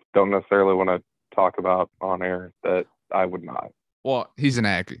I don't necessarily want to talk about on air that I would not. Well, he's an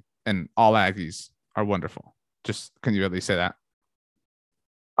Aggie, and all Aggies are wonderful. Just, can you at least say that?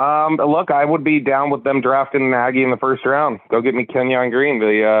 Look, I would be down with them drafting an Aggie in the first round. Go get me Kenyon Green,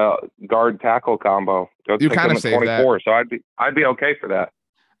 the guard tackle combo. You kind of say 24, that. So I'd be okay for that.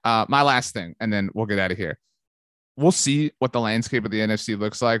 My last thing, and then we'll get out of here. We'll see what the landscape of the NFC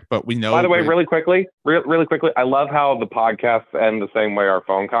looks like, but we know. By the way, really quickly, I love how the podcasts end the same way our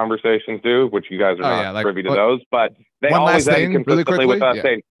phone conversations do, which you guys are not privy to those, but they always end consistently with us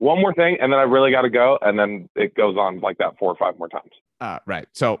saying one more thing, and then I really got to go, and then it goes on like that 4 or 5 more times. Right.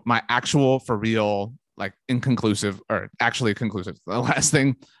 So my actual, for real, like inconclusive, or actually conclusive, the last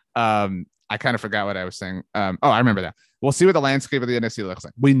thing, I kind of forgot what I was saying. I remember that. We'll see what the landscape of the NFC looks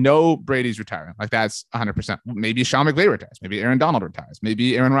like. We know Brady's retiring. Like, that's 100%. Maybe Sean McVay retires. Maybe Aaron Donald retires.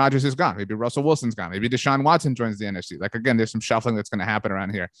 Maybe Aaron Rodgers is gone. Maybe Russell Wilson's gone. Maybe Deshaun Watson joins the NFC. Like, again, there's some shuffling that's going to happen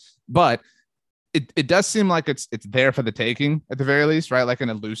around here. But it does seem like it's there for the taking at the very least, right? Like, in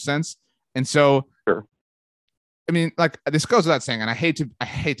a loose sense. And so, sure. I mean, like, this goes without saying, and I hate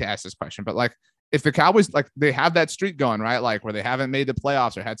to ask this question, but like, if the Cowboys, like, they have that streak going, right? Like, where they haven't made the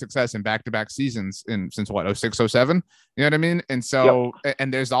playoffs or had success in back-to-back seasons since what, 06, 07? You know what I mean? And so,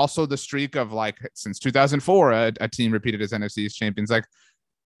 And there's also the streak of, like, since 2004, a team repeated as NFC East champions. Like,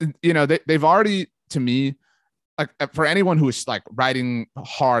 they've already, to me, like, for anyone who is like riding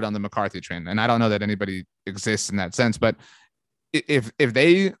hard on the McCarthy train, and I don't know that anybody exists in that sense, but if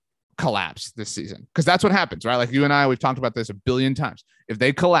they collapse this season, because that's what happens, right? Like, you and I, we've talked about this a billion times. If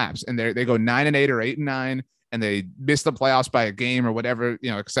they collapse and they go 9-8 or 8-9 and they miss the playoffs by a game or whatever,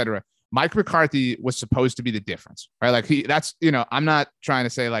 et cetera, Mike McCarthy was supposed to be the difference, right? Like, I'm not trying to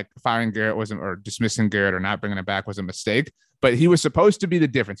say like firing Garrett or dismissing Garrett or not bringing it back was a mistake, but he was supposed to be the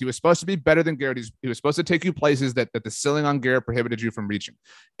difference. He was supposed to be better than Garrett. He was supposed to take you places that the ceiling on Garrett prohibited you from reaching.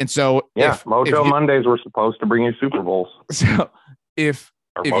 And so, Mondays were supposed to bring you Super Bowls. So if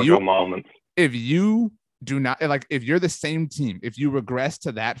moments. If you do not, like, if you're the same team, if you regress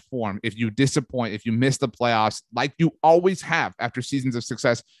to that form, if you disappoint, if you miss the playoffs, like you always have after seasons of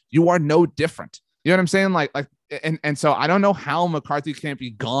success, you are no different. You know what I'm saying? And so I don't know how McCarthy can't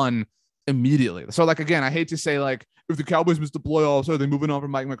be gone immediately. So, like, again, I hate to say, like, if the Cowboys miss the playoffs, are they moving on from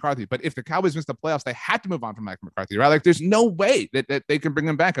Mike McCarthy? But if the Cowboys miss the playoffs, they had to move on from Mike McCarthy, right? Like, there's no way that they can bring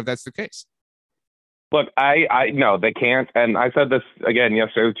him back if that's the case. Look, I no, they can't. And I said this again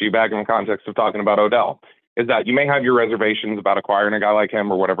yesterday with you back in the context of talking about Odell, is that you may have your reservations about acquiring a guy like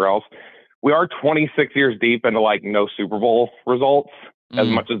him or whatever else. We are 26 years deep into like no Super Bowl results. As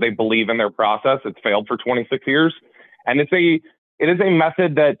much as they believe in their process, it's failed for 26 years. And it is a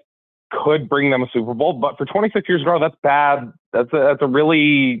method that could bring them a Super Bowl, but for 26 years in a row, that's bad. That's a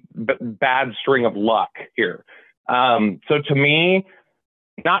really bad string of luck here. So to me,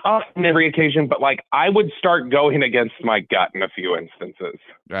 not on every occasion, but like I would start going against my gut in a few instances.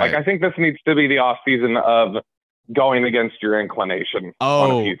 Right. Like I think this needs to be the off season of going against your inclination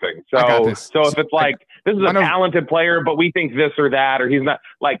on a few things. So if it's like, this is a talented player, but we think this or that, or he's not,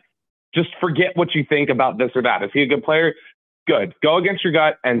 like, just forget what you think about this or that. Is he a good player? Good. Go against your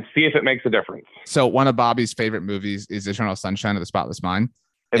gut and see if it makes a difference. So one of Bobby's favorite movies is Eternal Sunshine of the Spotless Mind.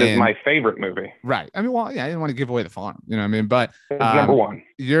 It is my favorite movie. Right. I mean, well, yeah, I didn't want to give away the farm. You know what I mean? But it's number one.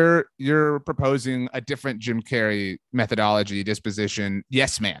 You're proposing a different Jim Carrey methodology, disposition.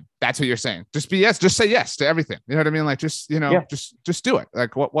 Yes, man. That's what you're saying. Just be yes. Just say yes to everything. You know what I mean? Like, just just do it.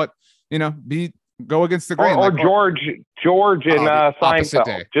 Like what go against the grain. Or George in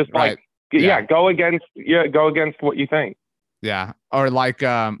Seinfeld. Just like go against what you think. Yeah. Or like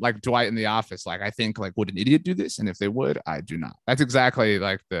Dwight in The Office. Like, I think, like, would an idiot do this? And if they would, I do not. That's exactly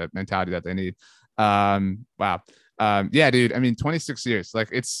like the mentality that they need. Wow. Yeah, dude. I mean, 26 years. Like,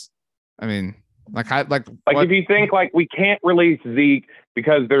 it's, I mean, if you think like we can't release Zeke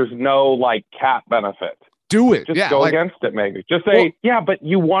because there's no like cap benefit. Do it. Just go against it, maybe. Just say, but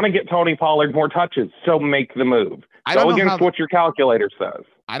you want to get Tony Pollard more touches, so make the move. Go against what your calculator says.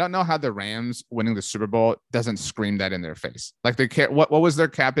 I don't know how the Rams winning the Super Bowl doesn't scream that in their face. Like they care. What was their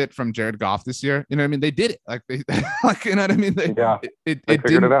cap hit from Jared Goff this year? You know what I mean? They did it. Like they, like, you know what I mean? They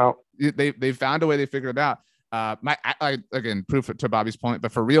figured it out. They found a way. They figured it out. Again, proof to Bobby's point,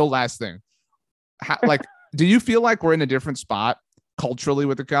 but for real, last thing, do you feel like we're in a different spot culturally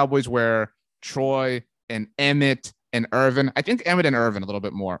with the Cowboys where Troy and Emmett and Irvin, I think Emmett and Irvin a little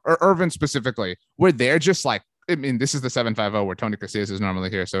bit more, or Irvin specifically, where they're just like, I mean, this is the 750 where Tony Casillas is normally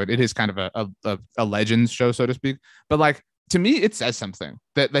here, so it is kind of a legends show, so to speak. But like, to me, it says something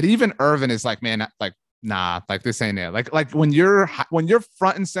that even Irvin is like, man, like, nah, like this ain't it. Like when you're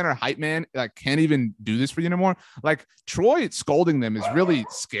front and center hype man, like can't even do this for you anymore. Like Troy scolding them is really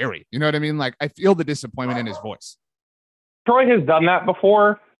scary. You know what I mean? Like I feel the disappointment in his voice. Troy has done that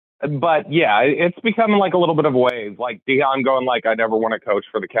before, but yeah, it's becoming like a little bit of a wave. Like Deion going like, I never want to coach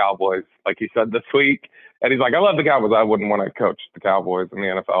for the Cowboys, like he said this week. And he's like, I love the Cowboys. I wouldn't want to coach the Cowboys in the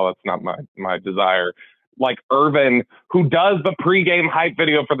NFL. That's not my desire. Like Irvin, who does the pregame hype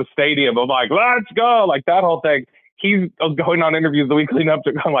video for the stadium of like, let's go, like that whole thing. He's going on interviews the week leading up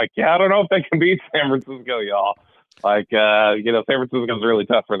to. I'm like, yeah, I don't know if they can beat San Francisco, y'all. Like, San Francisco is really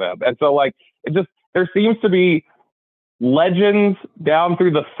tough for them. And so like, there seems to be legends down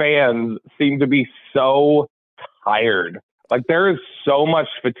through the fans seem to be so tired. Like there is so much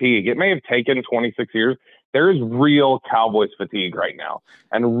fatigue. It may have taken 26 years. There is real Cowboys fatigue right now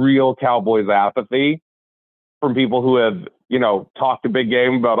and real Cowboys apathy from people who have, talked a big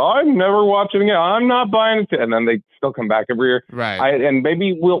game about, I'm never watching it. I'm not buying it. And then they still come back every year. Right. And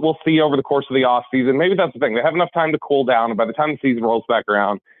maybe we'll see over the course of the off season. Maybe that's the thing. They have enough time to cool down. And by the time the season rolls back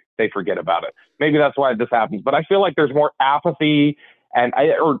around, they forget about it. Maybe that's why this happens. But I feel like there's more apathy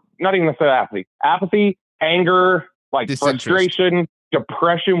or not even necessarily apathy, anger, like frustration,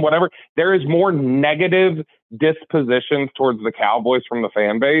 depression, whatever. There is more negative dispositions towards the Cowboys from the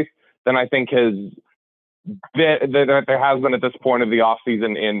fan base than I think there has been at this point of the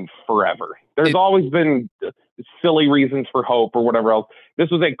offseason in forever. There's always been silly reasons for hope or whatever else. This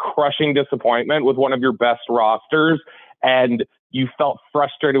was a crushing disappointment with one of your best rosters, and you felt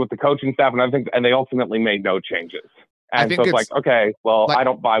frustrated with the coaching staff and other things, and they ultimately made no changes. And so it's like, okay, well, I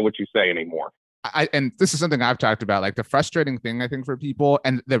don't buy what you say anymore. And this is something I've talked about, like the frustrating thing, I think, for people.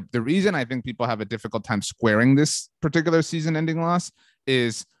 And the reason I think people have a difficult time squaring this particular season ending loss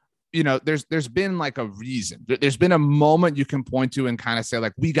is, there's been like a reason. There's been a moment you can point to and kind of say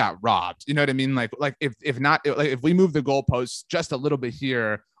like, we got robbed. You know what I mean? Like if we move the goalposts just a little bit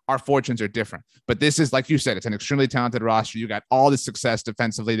here, our fortunes are different. But this is, like you said, it's an extremely talented roster. You got all the success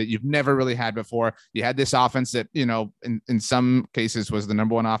defensively that you've never really had before. You had this offense that, in some cases was the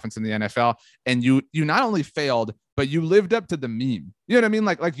number one offense in the NFL. And you not only failed, but you lived up to the meme. You know what I mean?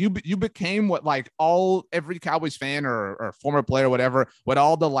 Like you became what like every Cowboys fan or former player, whatever, what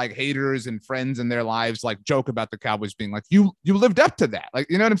all the like haters and friends in their lives like joke about the Cowboys being like, you lived up to that. Like,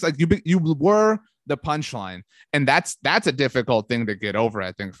 you know what I'm saying? Like you were the punchline, and that's a difficult thing to get over,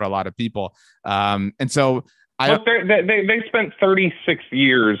 I think, for a lot of people. And so they spent 36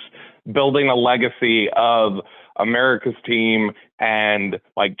 years building a legacy of America's team and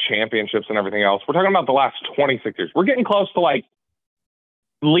like championships and everything else. We're talking about the last 26 years. We're getting close to like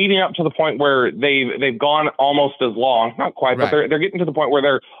leading up to the point where they've gone almost as long, not quite, right, but they're getting to the point where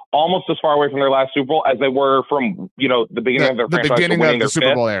they're almost as far away from their last Super Bowl as they were from, the beginning of their franchise. The beginning of the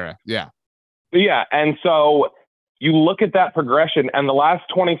Super Bowl era. Yeah. Yeah. And so you look at that progression, and the last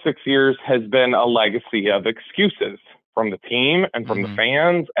 26 years has been a legacy of excuses from the team and from the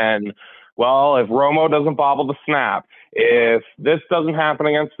fans. And, well, if Romo doesn't bobble the snap, if this doesn't happen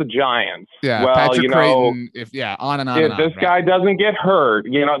against the Giants, well, Patrick Creighton, on and on. If this guy doesn't get hurt,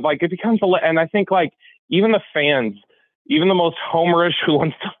 like it becomes and I think like even the fans, even the most homerish who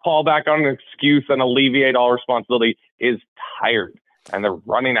wants to fall back on an excuse and alleviate all responsibility is tired, and they're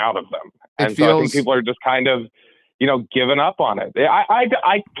running out of them. And so I think people are just kind of, giving up on it.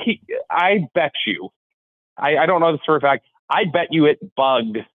 I bet you, I don't know this for a fact, I bet you it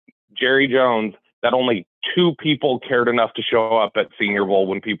bugged Jerry Jones that only 2 people cared enough to show up at Senior Bowl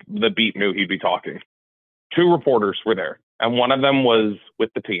when the beat knew he'd be talking. 2 reporters were there, and one of them was with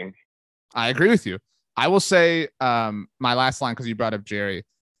the team. I agree with you. I will say my last line, because you brought up Jerry.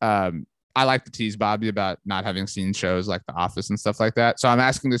 I like to tease Bobby about not having seen shows like The Office and stuff like that. So I'm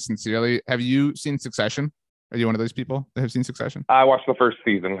asking this sincerely. Have you seen Succession? Are you one of those people that have seen Succession? I watched the first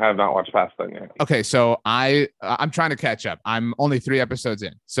season. I have not watched past that yet. Okay, so I'm trying to catch up. I'm only 3 episodes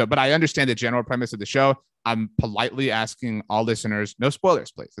in. But I understand the general premise of the show. I'm politely asking all listeners, no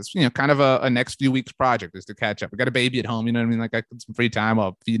spoilers, please. It's, you know, kind of a next few weeks project is to catch up. We got a baby at home, you know what I mean? Like I got some free time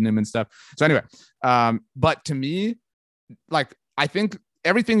while feeding him and stuff. So anyway, but to me, like, I think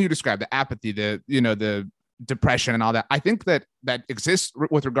everything you described, the apathy, the depression and all that, I think that exists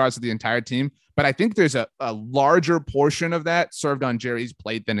with regards to the entire team. But I think there's a larger portion of that served on Jerry's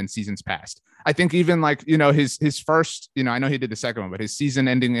plate than in seasons past. I think even like, you know, his first, you know, I know he did the second one, but his season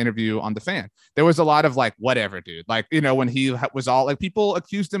ending interview on The Fan, there was a lot of like, whatever, dude. Like, you know, when he was all like, people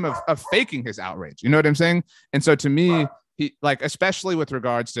accused him of faking his outrage. You know what I'm saying? And so to me, he, like, especially with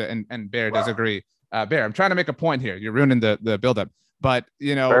regards to, and Bear does agree. Bear, I'm trying to make a point here. You're ruining the buildup. But,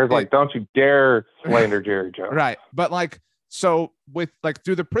 you know, Bear's like, don't you dare slander Jerry Jones. Right. But like, so with like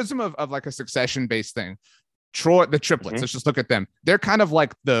through the prism of like a succession based thing, Troy, the triplets, let's just look at them. They're kind of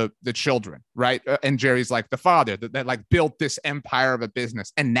like the children, right? And Jerry's like the father that like built this empire of a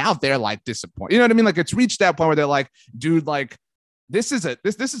business. And now they're like disappointed. You know what I mean? Like it's reached that point where they're like, dude, like this is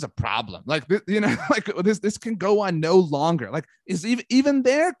a problem. Like, you know, like this can go on no longer. Like is even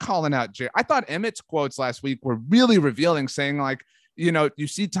they're calling out Jerry. I thought Emmett's quotes last week were really revealing, saying like, you know, you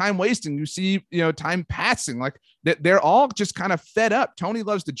see time wasting, you see, you know, time passing, like they're all just kind of fed up. Tony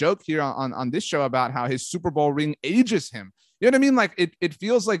loves to joke here on this show about how his Super Bowl ring ages him. You know what I mean? Like it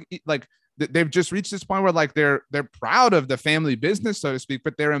feels like they've just reached this point where like they're proud of the family business, so to speak,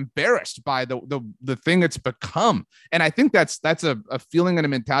 but they're embarrassed by the thing it's become. And I think that's a feeling and a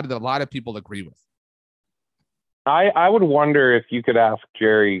mentality that a lot of people agree with. I would wonder if you could ask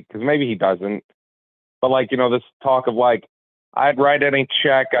Jerry, because maybe he doesn't, but like, you know, this talk of like, I'd write any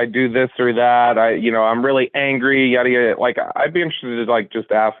check, I'd do this or that. I'm really angry, yada, yada. Like, I'd be interested to like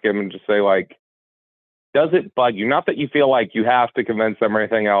just ask him and just say like, does it bug you? Not that you feel like you have to convince them or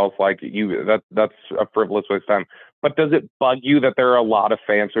anything else. Like that's a frivolous waste of time. But does it bug you that there are a lot of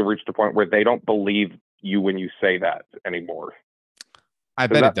fans who have reached a point where they don't believe you when you say that anymore? I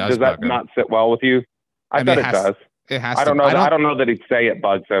bet it does. Does that not sit well with you? I bet it does. It has. I don't know. I don't know that he'd say it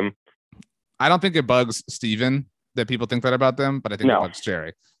bugs him. I don't think it bugs Steven that people think that about them, but I think it bugs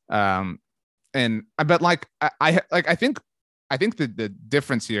Jerry. And I bet like I think the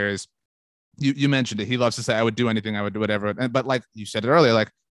difference here is you mentioned it. He loves to say, I would do anything, I would do whatever. But like you said it earlier,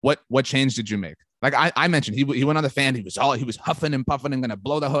 like what change did you make? Like I mentioned, he went on The Fan. He was huffing and puffing and going to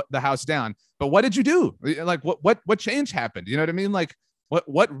blow the house down. But what did you do? Like what change happened? You know what I mean? Like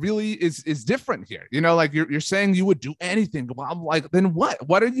what really is different here? You know, like you're saying you would do anything. Well, I'm like, then what?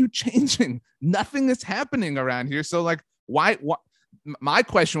 What are you changing? Nothing is happening around here. So like, why? My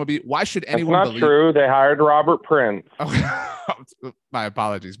question would be, why should anyone believe? That's not true. They hired Robert Prince. My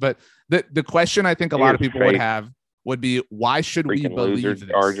apologies. But the question I think a lot of people would have would be, why should we believe this?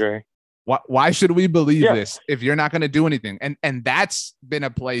 RJ. Why should we believe this if you're not going to do anything? And that's been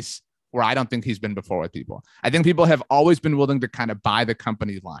a place where I don't think he's been before with people. I think people have always been willing to kind of buy the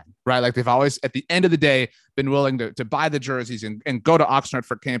company line, right? Like they've always, at the end of the day, been willing to buy the jerseys and go to Oxnard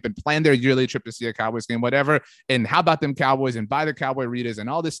for camp and plan their yearly trip to see a Cowboys game, whatever. And how about them Cowboys, and buy the Cowboy Ritas and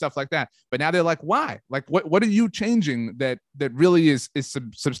all this stuff like that. But now they're like, why? Like, what are you changing that really is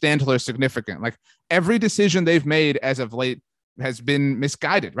substantial or significant? Like every decision they've made as of late has been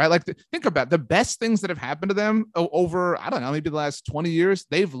misguided, right? Like think about the best things that have happened to them over, I don't know, maybe the last 20 years,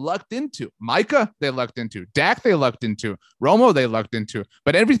 they've lucked into. Micah, they lucked into. Dak, they lucked into. Romo, they lucked into.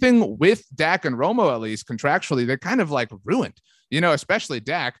 But everything with Dak and Romo, at least contractually, they're kind of like ruined, you know, especially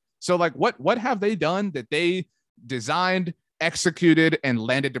Dak. So like what have they done that they designed, executed, and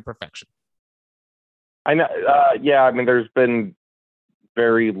landed to perfection? I know. I mean, there's been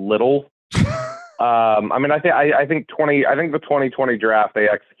very little. I mean, I think the 2020 draft they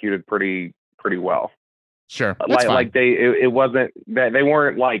executed pretty well. Sure, like it wasn't that they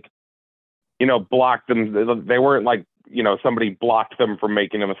weren't like, you know, blocked them. They weren't like, you know, somebody blocked them from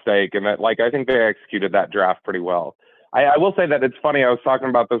making a mistake, and that like I think they executed that draft pretty well. I will say that it's funny. I was talking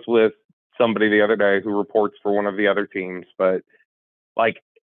about this with somebody the other day who reports for one of the other teams, but like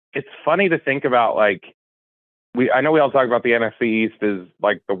it's funny to think about like. I know we all talk about the NFC East is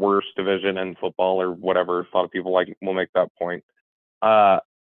like the worst division in football or whatever. A lot of people will make that point. I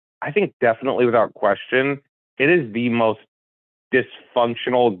think definitely without question, it is the most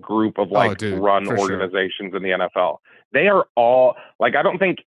dysfunctional group of run organizations in the NFL. They are all like, I don't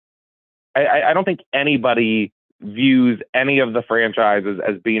think anybody views any of the franchises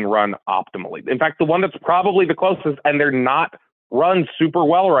as being run optimally. In fact, the one that's probably the closest, and they're not run super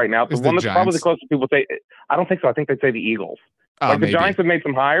well right now. The one that's probably the closest people say, I don't think so. I think they'd say the Eagles. The Giants have made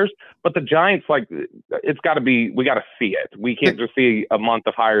some hires, but the Giants, like, it's got to be, we got to see it. We can't just see a month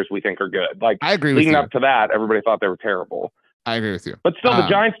of hires we think are good. Like, I agree leading up to that, everybody thought they were terrible. I agree with you. But still, the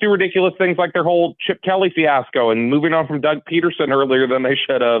Giants do ridiculous things like their whole Chip Kelly fiasco and moving on from Doug Peterson earlier than they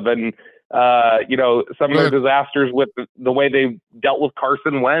should have. And, some of their disasters with the way they dealt with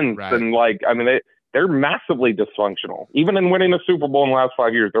Carson Wentz. Right. And, they're massively dysfunctional. Even in winning a Super Bowl in the last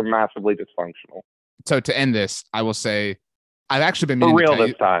 5 years, they're massively dysfunctional. So to end this, I will say I've actually been meaning for real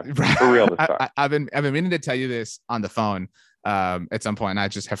to tell this time. For real this time. I've been meaning to tell you this on the phone at some point, and I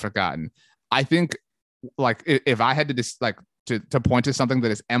just have forgotten. I think if I had to just to point to something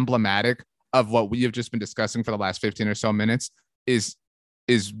that is emblematic of what we have just been discussing for the last 15 or so minutes is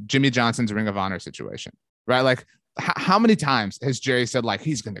Jimmy Johnson's Ring of Honor situation, right? Like how many times has Jerry said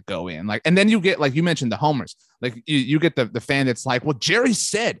he's going to go in, and then you get, you mentioned, the homers, you get the fan that's like, well, Jerry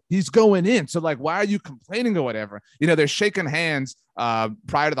said he's going in, so why are you complaining or whatever? They're shaking hands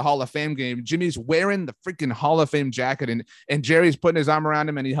prior to the Hall of Fame game. Jimmy's wearing the freaking Hall of Fame jacket, and Jerry's putting his arm around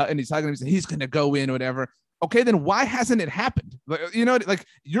him and he's hugging him, saying he's going to go in or whatever. Okay, then why hasn't it happened?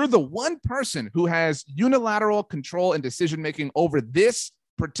 You're the one person who has unilateral control and decision-making over this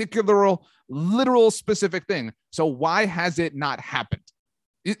particular literal specific thing. So why has it not happened?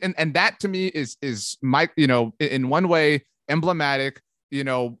 And that to me is in one way emblematic,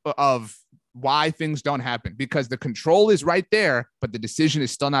 of why things don't happen, because the control is right there, but the decision is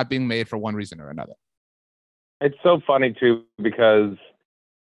still not being made for one reason or another. It's so funny too, because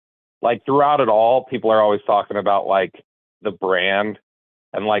throughout it all, people are always talking about the brand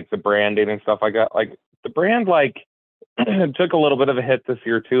and the branding and stuff like that. The brand took a little bit of a hit this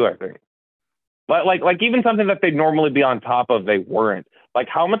year too, I think. But even something that they'd normally be on top of, they weren't.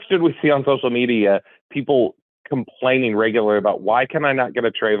 How much did we see on social media people complaining regularly about, why can I not get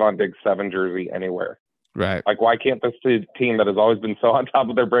a Trayvon Diggs 7 jersey anywhere? Right. Why can't this team that has always been so on top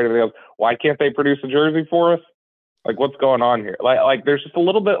of their brand and everything else, why can't they produce a jersey for us? What's going on here? There's just a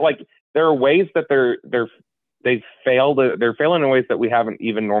little bit, there are ways that they've failed. They're failing in ways that we haven't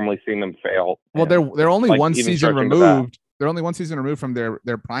even normally seen them fail. Well, they're only one season removed. They're only one season removed from their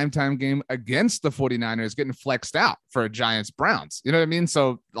primetime game against the 49ers getting flexed out for Giants Browns. You know what I mean?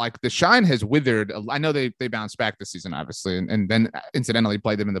 So the shine has withered. I know they bounced back this season, obviously, and then incidentally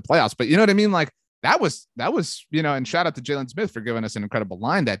played them in the playoffs. But you know what I mean? That was, and shout out to Jalen Smith for giving us an incredible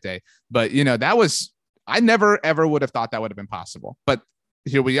line that day. But, I never, ever would have thought that would have been possible. But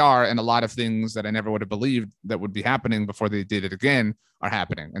here we are, and a lot of things that I never would have believed that would be happening before they did it again are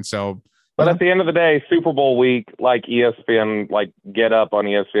happening. And so, but at the end of the day, Super Bowl week, ESPN, Get Up on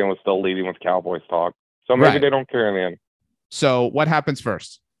ESPN was still leading with Cowboys talk. So maybe they don't care in the end. So what happens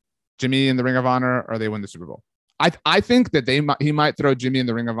first? Jimmy in the Ring of Honor, or they win the Super Bowl? I think that he might throw Jimmy in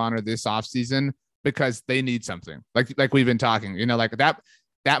the Ring of Honor this offseason because they need something. Like we've been talking,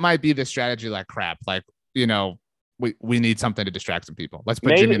 that might be the strategy. Crap. We need something to distract some people. Let's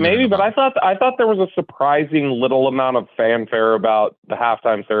put Jimmy in the Ring of Honor. But I thought there was a surprising little amount of fanfare about the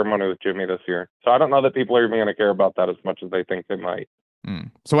halftime ceremony with Jimmy this year. So I don't know that people are even going to care about that as much as they think they might.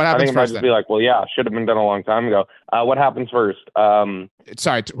 So what happens I think it might just be well, yeah, should have been done a long time ago. What happens first?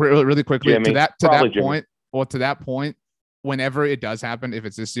 Sorry, really quickly, Jimmy. to that point. Well, to that point, whenever it does happen, if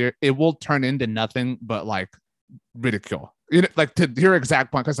it's this year, it will turn into nothing but ridicule. To your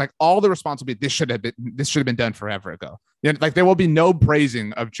exact point, because all the responsibility, this should have been done forever ago. There will be no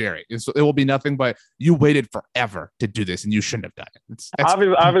praising of Jerry. It will be nothing but, you waited forever to do this and you shouldn't have done it.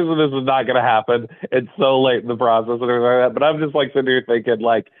 Obviously, this is not going to happen. It's so late in the process and everything like that. But I'm just sitting here thinking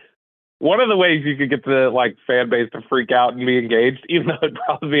one of the ways you could get the fan base to freak out and be engaged, even though it'd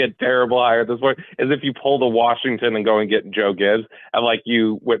probably be a terrible hire at this point, is if you pull the Washington and go and get Joe Gibbs, and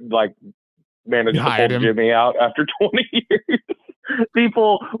you would managed to pull Jimmy out after 20 years.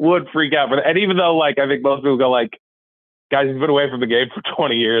 People would freak out. And even though, I think most people go, guys, he's been away from the game for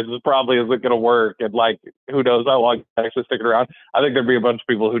 20 years. This probably isn't going to work. And, who knows how long he's actually sticking around. I think there'd be a bunch of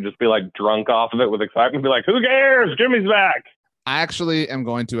people who just be, drunk off of it with excitement and be who cares? Jimmy's back. I actually am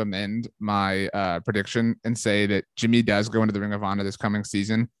going to amend my prediction and say that Jimmy does go into the Ring of Honor this coming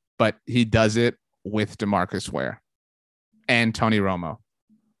season, but he does it with DeMarcus Ware and Tony Romo.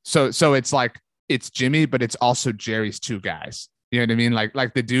 So it's Jimmy, but it's also Jerry's two guys. You know what I mean?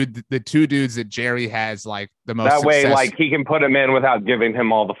 The two dudes that Jerry has the most. That way, success. He can put him in without giving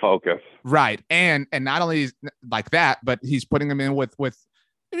him all the focus. Right, and not only that, but he's putting him in with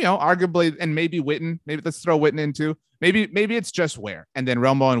arguably, and maybe Witten. Maybe let's throw Witten in too. Maybe it's just Ware, and then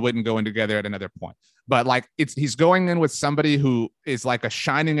Romo and Witten go in together at another point. But he's going in with somebody who is a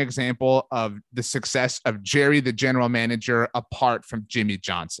shining example of the success of Jerry, the general manager, apart from Jimmy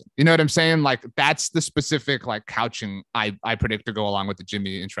Johnson. You know what I'm saying? That's the specific couching I predict to go along with the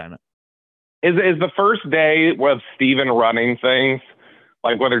Jimmy enshrinement. Is the first day of Steven running things,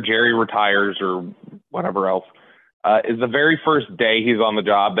 whether Jerry retires or whatever else, is the very first day he's on the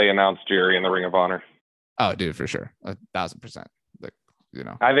job, they announced Jerry in the Ring of Honor. Oh, dude, for sure. 1,000%. Like,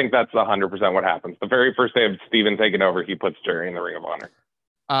 I think that's 100% what happens. The very first day of Steven taking over, he puts Jerry in the Ring of Honor.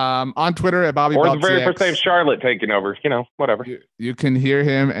 On Twitter at Bobby or Belt the very TX, first day of Charlotte taking over, whatever. You can hear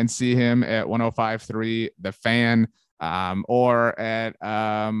him and see him at 105.3 The Fan, or at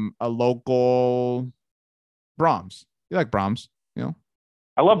a local Brahms. You like Brahms,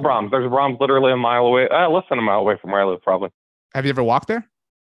 I love Brahms. There's a Brahms literally a mile away. Less than a mile away from where I live, probably. Have you ever walked there?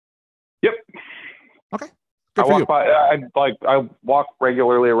 Yep. Okay. Good for you. I walk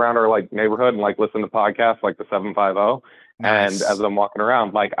regularly around our neighborhood and listen to podcasts like the 750. Nice. And as I'm walking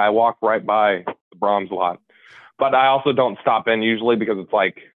around, I walk right by the Brahms a lot. But I also don't stop in usually because it's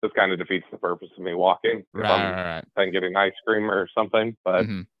this kind of defeats the purpose of me walking. Right. And getting ice cream or something. But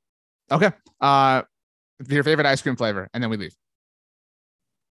Okay. Your favorite ice cream flavor, and then we leave.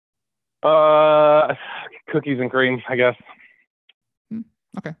 Cookies and cream, I guess.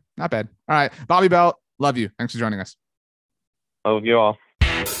 Okay. Not bad. All right. Bobby Belt, love you. Thanks for joining us. Love you all.